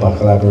why I hope our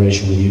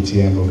collaboration with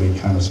UTM will be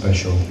kind of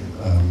special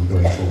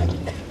going forward.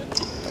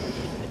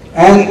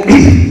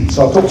 And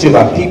so I'll talk to you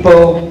about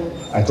people,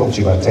 I talked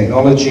to you about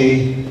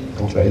technology, I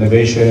talked about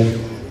innovation,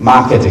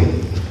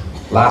 marketing.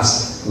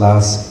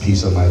 Last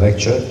piece of my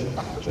lecture,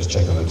 just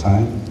check on the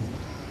time.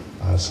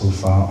 So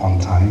far on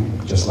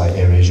time, just like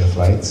AirAsia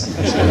flights.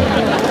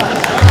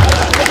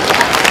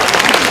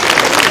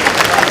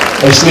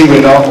 Actually,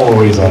 we're not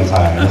always on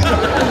time.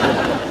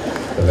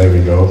 But there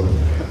we go.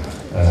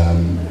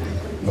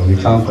 But we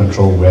can't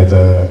control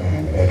weather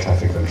and air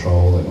traffic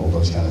control and all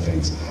those kind of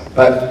things.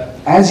 But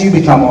as you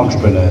become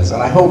entrepreneurs,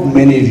 and I hope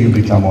many of you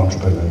become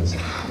entrepreneurs,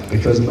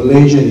 because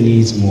Malaysia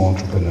needs more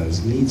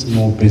entrepreneurs, needs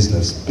more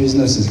business.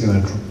 Business is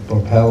going to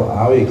propel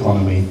our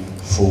economy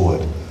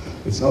forward.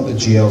 It's not the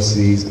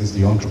GLCs, it's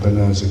the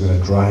entrepreneurs who are going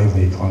to drive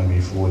the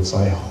economy forward. So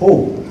I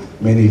hope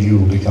many of you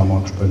will become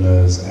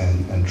entrepreneurs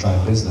and try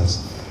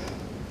business.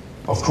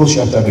 Of course,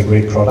 you have to have a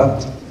great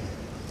product,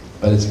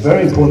 but it's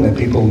very important that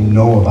people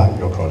know about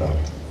your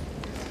product.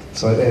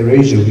 So at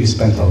AirAsia, we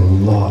spent a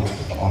lot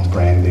on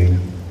branding.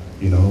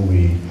 You know,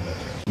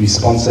 we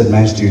sponsored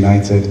Manchester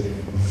United.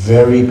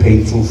 Very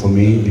painful for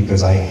me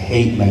because I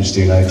hate Manchester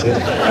United.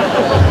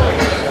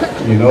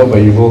 You know,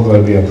 but you've all got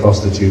to be a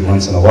prostitute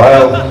once in a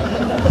while.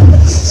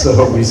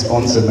 So we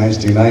sponsored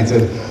Manchester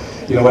United.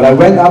 You know, when I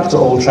went up to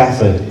Old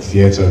Trafford,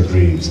 Theatre of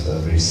Dreams,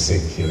 very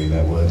sick hearing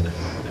that word.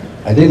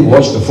 I didn't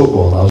watch the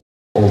football, I was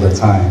all the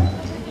time.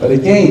 But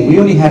again, we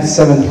only had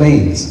 7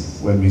 planes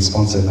when we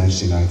sponsored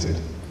Manchester United.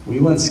 We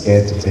weren't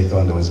scared to take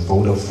on, there was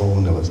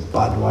Vodafone, there was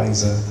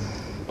Budweiser.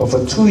 But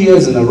for 2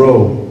 years in a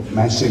row,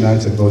 Manchester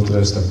United voted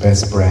us the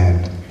best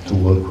brand to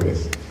work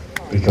with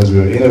because we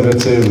were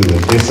innovative, we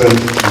were different,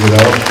 you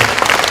know.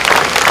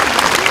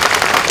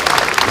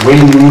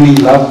 Wayne Rooney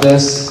loved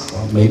us,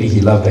 or maybe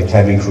he loved the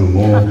cabin crew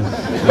more,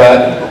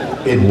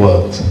 but it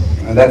worked.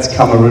 And that's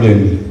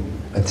Cameroonian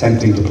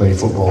attempting to play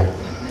football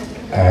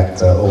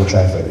at Old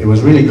Trafford. It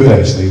was really good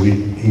actually.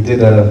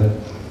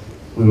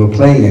 We were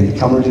playing and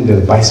Cameroon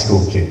did a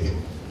bicycle kick.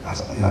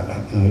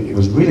 It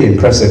was really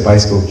impressive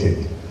bicycle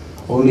kick.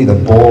 Only the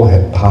ball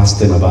had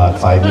passed him about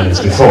 5 minutes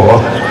before.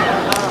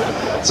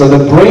 So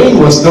the brain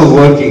was still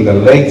working, the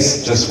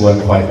legs just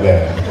weren't quite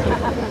there.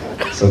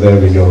 So there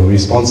we go. We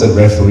sponsored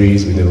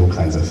referees, we did all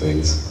kinds of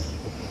things.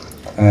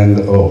 And,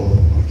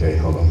 okay,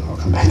 hold on, I'll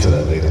come back to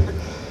that later.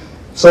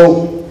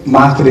 So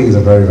marketing is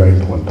a very, very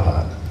important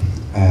part.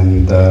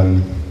 And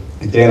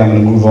again, I'm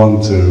going to move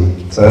on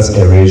to, so that's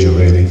AirAsia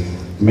really.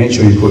 Make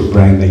sure you put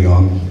branding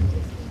on.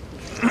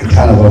 I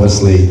kind of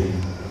obviously,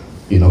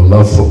 you know,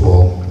 love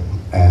football,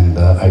 and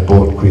I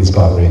bought Queen's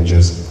Park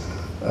Rangers.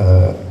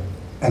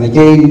 And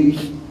again,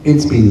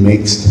 it's been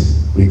mixed.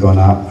 We've gone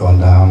up, gone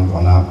down,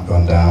 gone up,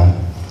 gone down.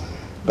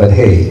 But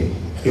hey,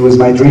 it was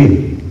my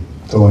dream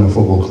to own a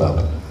football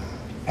club.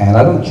 And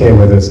I don't care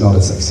whether it's not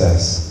a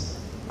success.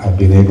 I've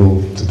been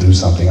able to do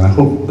something. And I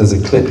hope there's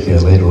a clip here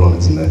later on,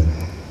 isn't there,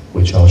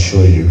 which I'll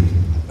show you.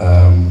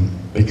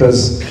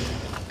 Because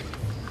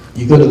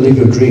you got to live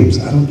your dreams.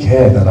 I don't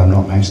care that I'm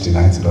not Manchester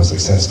United or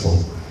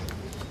successful.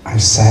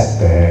 I've sat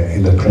there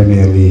in the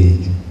Premier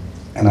League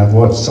and I've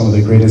watched some of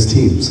the greatest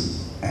teams.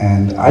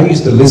 And I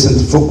used to listen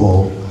to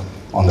football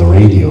on the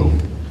radio,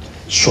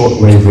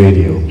 shortwave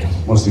radio.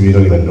 Most of you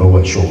don't even know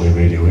what shortwave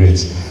radio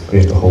is. But you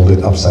have to hold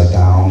it upside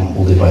down,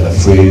 hold it by the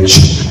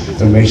fridge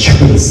to make sure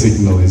the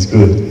signal is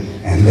good.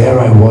 And there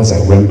I was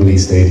at Wembley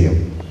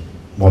Stadium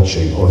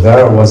watching, or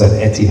there I was at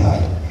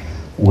Etihad,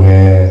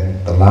 where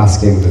the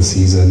last game of the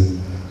season,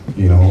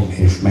 you know,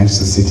 if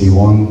Manchester City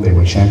won, they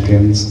were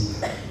champions.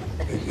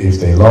 If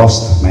they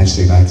lost,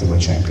 Manchester United were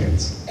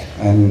champions.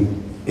 And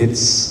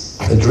it's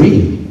a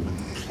dream.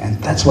 And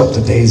that's what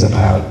today's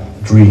about,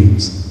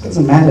 dreams. It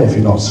doesn't matter if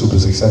you're not super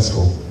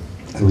successful,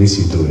 at least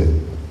you do it.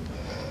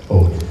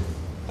 Oh,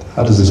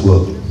 how does this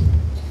work?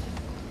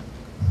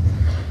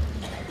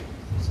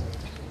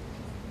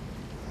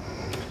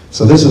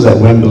 So this was at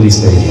Wembley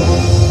Stadium.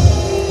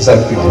 Is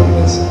that quick on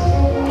this?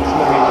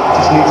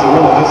 Just needs a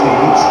run, doesn't he?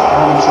 Needs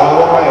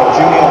Traore or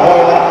Junior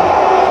Hoyle.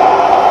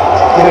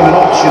 Give him an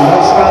option.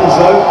 Those fans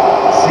though,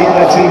 seeing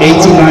their team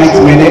 89th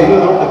minute,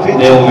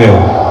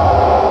 0-0.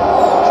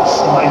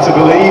 Just starting to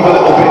believe a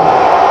little bit.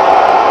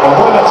 Well,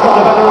 Hoyle's got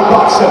the better of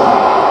Buxton.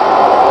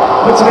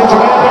 Puts it into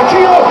Ender.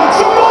 Keo!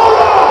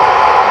 Zamora!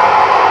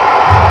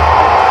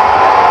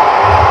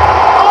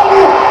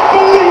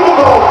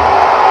 Unbelievable!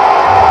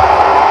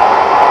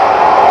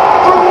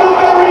 From the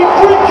very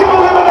brink of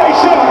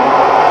elimination,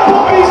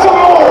 Bobby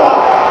Zamora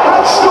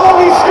had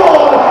surely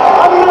scored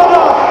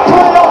another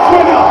playoff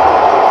winner.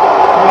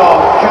 Oh,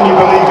 can you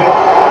believe it?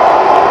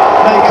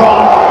 They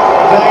can't.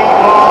 They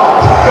are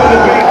going to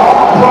be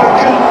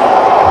heartbroken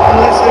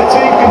unless their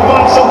team can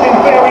find something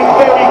very,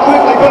 very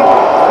quickly. But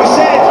we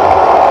said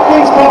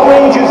Queen's Park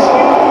Rangers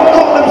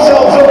got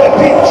themselves on the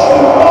pitch,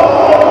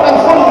 and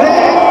from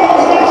there,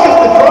 it's just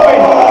the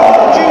throw-in.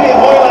 Julian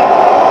Hoyle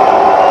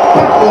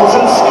backwards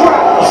and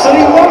scraps, and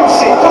he wants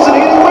it, doesn't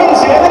he? And he wins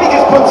it, and then he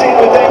just puts it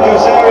into a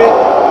dangerous area,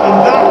 and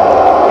that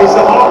is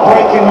the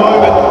heartbreaking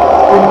moment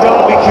from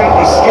Derby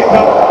County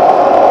skipper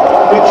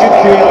Richard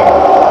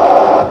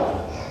Keogh.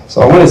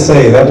 So I want to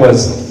say that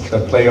was the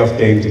playoff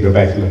game to go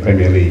back to the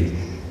Premier League.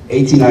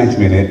 89th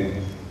minute,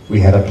 we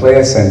had a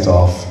player sent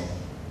off.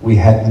 We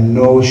had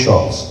no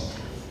shots.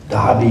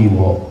 Derby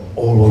were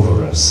all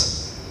over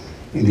us.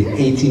 In the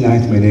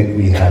 89th minute,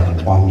 we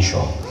had one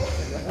shot,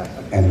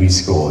 and we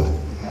scored.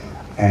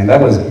 And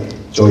that was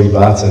Joey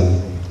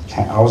Barton.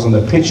 I was on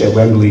the pitch at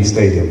Wembley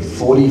Stadium,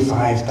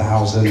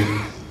 45,000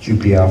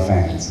 QPR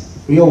fans.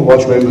 We all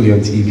watch Wembley on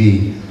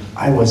TV.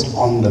 I was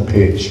on the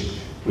pitch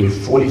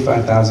with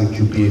 45,000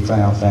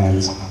 QPR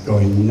fans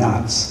going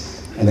nuts.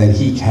 And then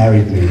he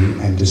carried me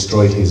and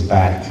destroyed his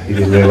back. He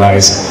didn't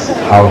realize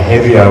how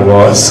heavy I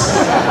was.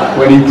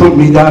 When he put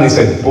me down, he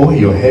said, "Boy,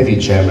 you're heavy,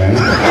 chairman."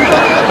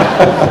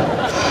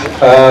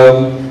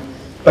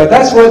 But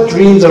that's what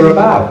dreams are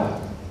about.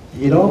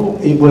 You know,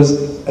 it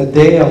was a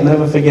day I'll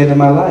never forget in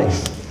my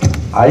life.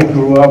 I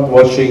grew up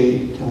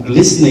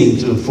listening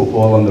to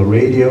football on the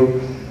radio,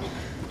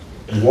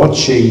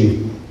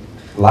 watching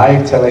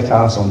live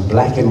telecasts on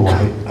black and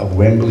white of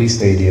Wembley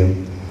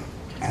Stadium,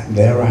 and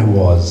there I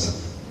was,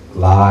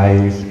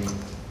 live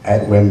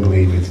at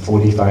Wembley with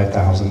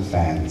 45,000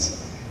 fans.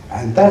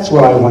 And that's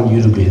what I want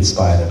you to be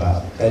inspired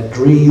about, that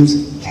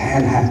dreams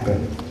can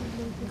happen.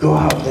 Go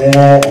out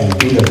there and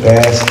be the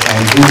best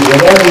and do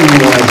whatever you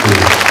want to do.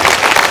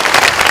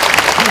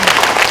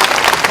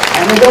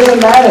 And it doesn't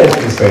matter if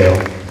you fail,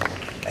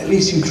 at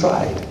least you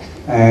tried.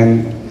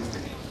 And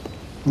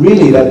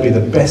really that'd be the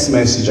best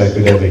message I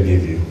could ever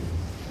give you.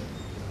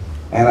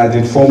 And I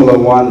did Formula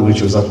One,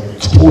 which was a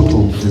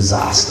total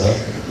disaster.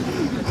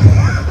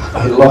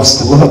 I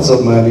lost lots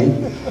of money,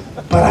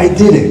 but I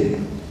did it.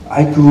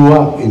 I grew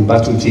up in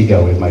Batu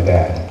Tiga with my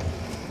dad.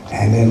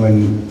 And then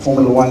when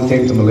Formula One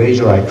came to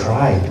Malaysia, I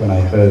cried when I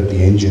heard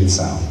the engine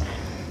sound.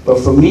 But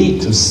for me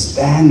to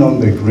stand on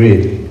the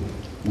grid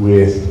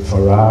with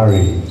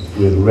Ferrari,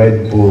 with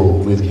Red Bull,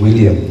 with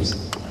Williams,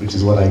 which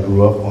is what I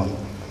grew up on,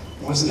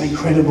 was an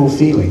incredible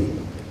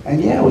feeling.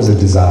 And yeah, it was a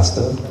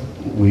disaster.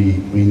 We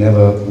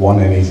never won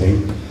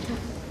anything,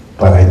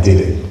 but I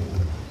did it.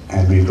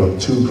 And we've got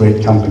two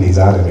great companies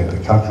out of it. The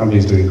car company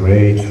is doing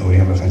great, and we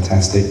have a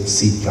fantastic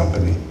seat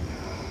company.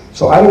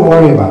 So I don't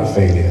worry about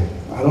failure.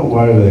 I don't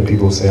worry whether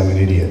people say I'm an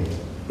idiot,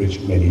 which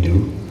many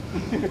do.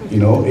 You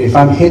know, if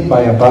I'm hit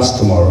by a bus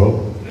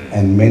tomorrow,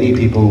 and many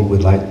people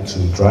would like to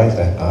drive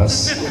that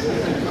bus,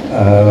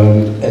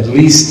 at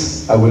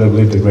least I would have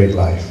lived a great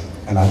life,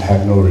 and I'd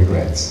have no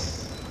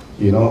regrets.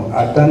 You know,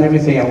 I've done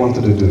everything I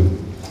wanted to do.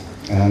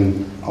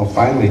 And I'll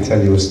finally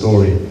tell you a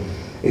story.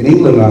 In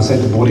England, when I was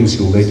sent to boarding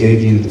school, they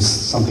gave you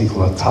something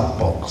called a tuck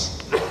box.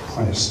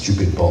 Quite a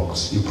stupid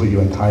box. You put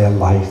your entire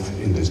life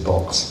in this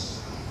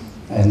box.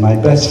 And my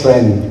best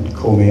friend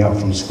called me up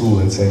from school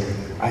and said,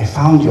 I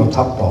found your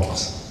tuck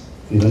box.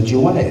 You know, do you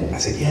want it? I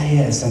said,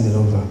 yeah, send it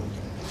over.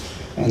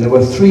 And there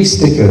were 3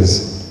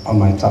 stickers on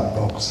my tuck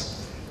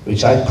box,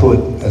 which I put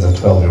as a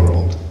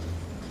 12-year-old.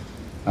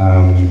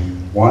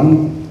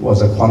 One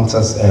was a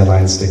Qantas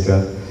airline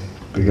sticker,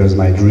 because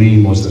my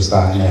dream was to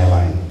start an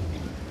airline.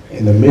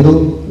 In the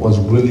middle was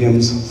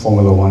Williams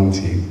Formula One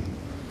team,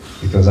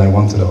 because I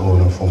wanted to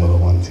own a Formula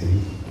One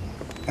team.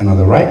 And on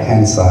the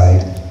right-hand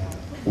side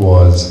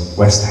was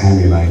West Ham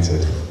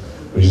United,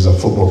 which is a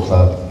football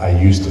club I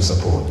used to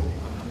support.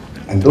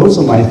 And those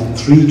are my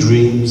 3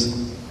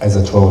 dreams as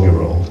a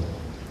 12-year-old.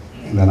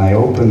 And then I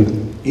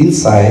opened,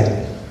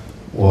 inside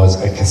was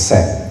a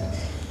cassette,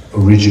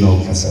 original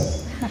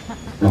cassette,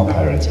 not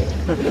pirated.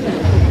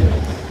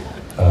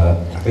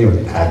 I think it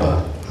was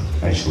ABBA,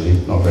 actually.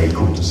 Not very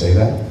cool to say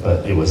that,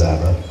 but it was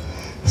ABBA.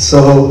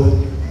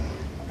 So,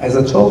 as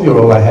a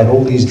 12-year-old, I had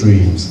all these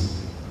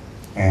dreams,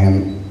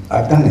 and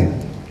I've done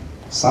it.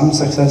 Some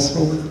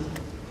successful,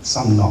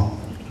 some not.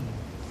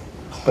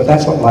 But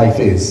that's what life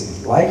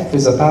is. Life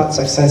is about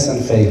success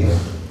and failure.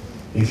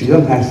 If you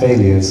don't have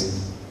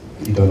failures,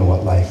 you don't know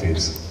what life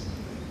is.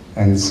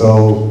 And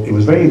so, it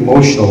was very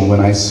emotional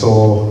when I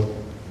saw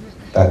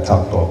that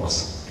tuck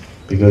box,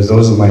 because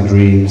those are my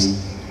dreams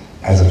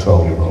as a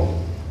 12-year-old.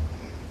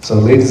 So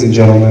ladies and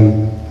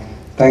gentlemen,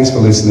 thanks for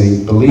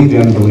listening. Believe the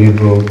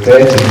unbelievable,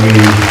 dare to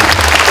dream,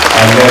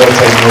 and never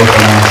take no for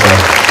an answer.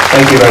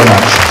 Thank you very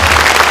much.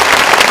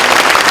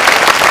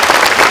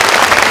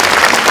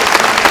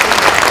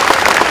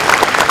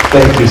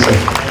 Thank you, sir.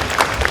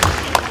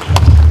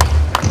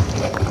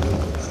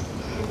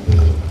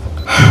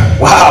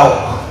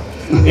 Wow!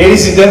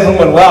 Ladies and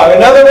gentlemen, wow.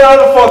 Another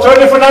round for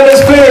Tony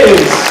Fernandes,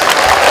 please.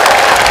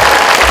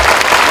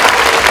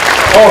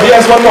 Oh, he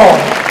has one more.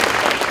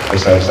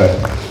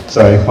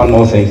 Sorry, one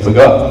more thing,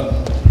 forgot.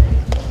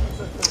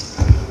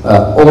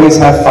 Always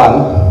have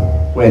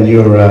fun when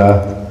you're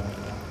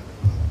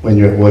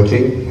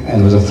working,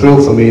 and it was a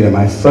thrill for me that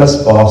my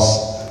first boss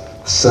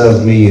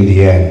served me in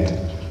the end.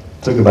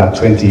 It took about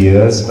 20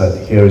 years, but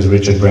here is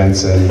Richard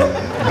Branson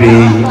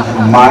being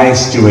my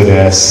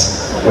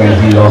stewardess when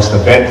he lost a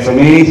bet for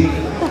me,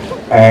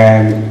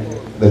 and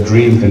the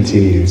dream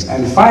continues.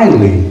 And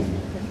finally,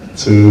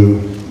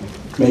 to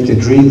make a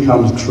dream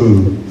come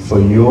true for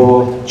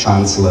your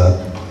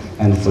Chancellor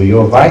and for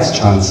your Vice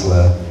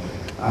Chancellor,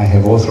 I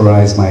have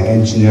authorized my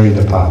engineering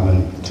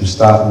department to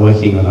start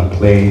working on a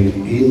plane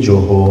in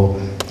Johor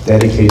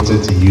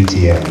dedicated to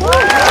UTM.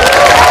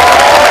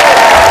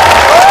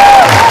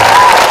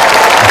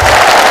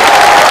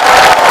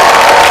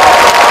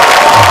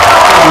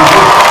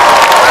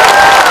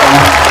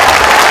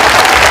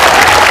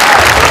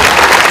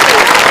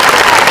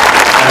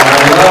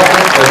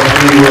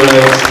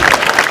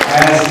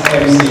 As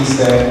MC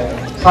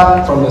said,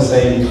 cut from the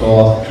same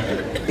cloth,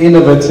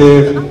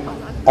 innovative,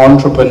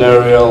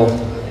 entrepreneurial,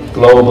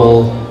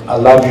 global. I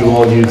love you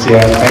all,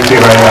 UTM. Thank you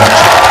very much.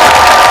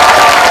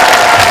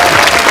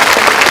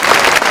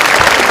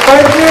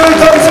 Thank you,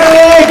 Thompson.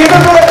 Give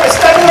him a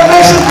standing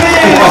ovation,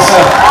 please.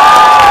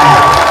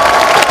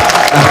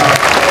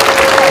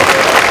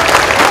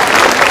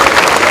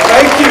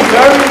 Thank you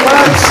very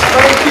much.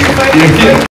 Thank you.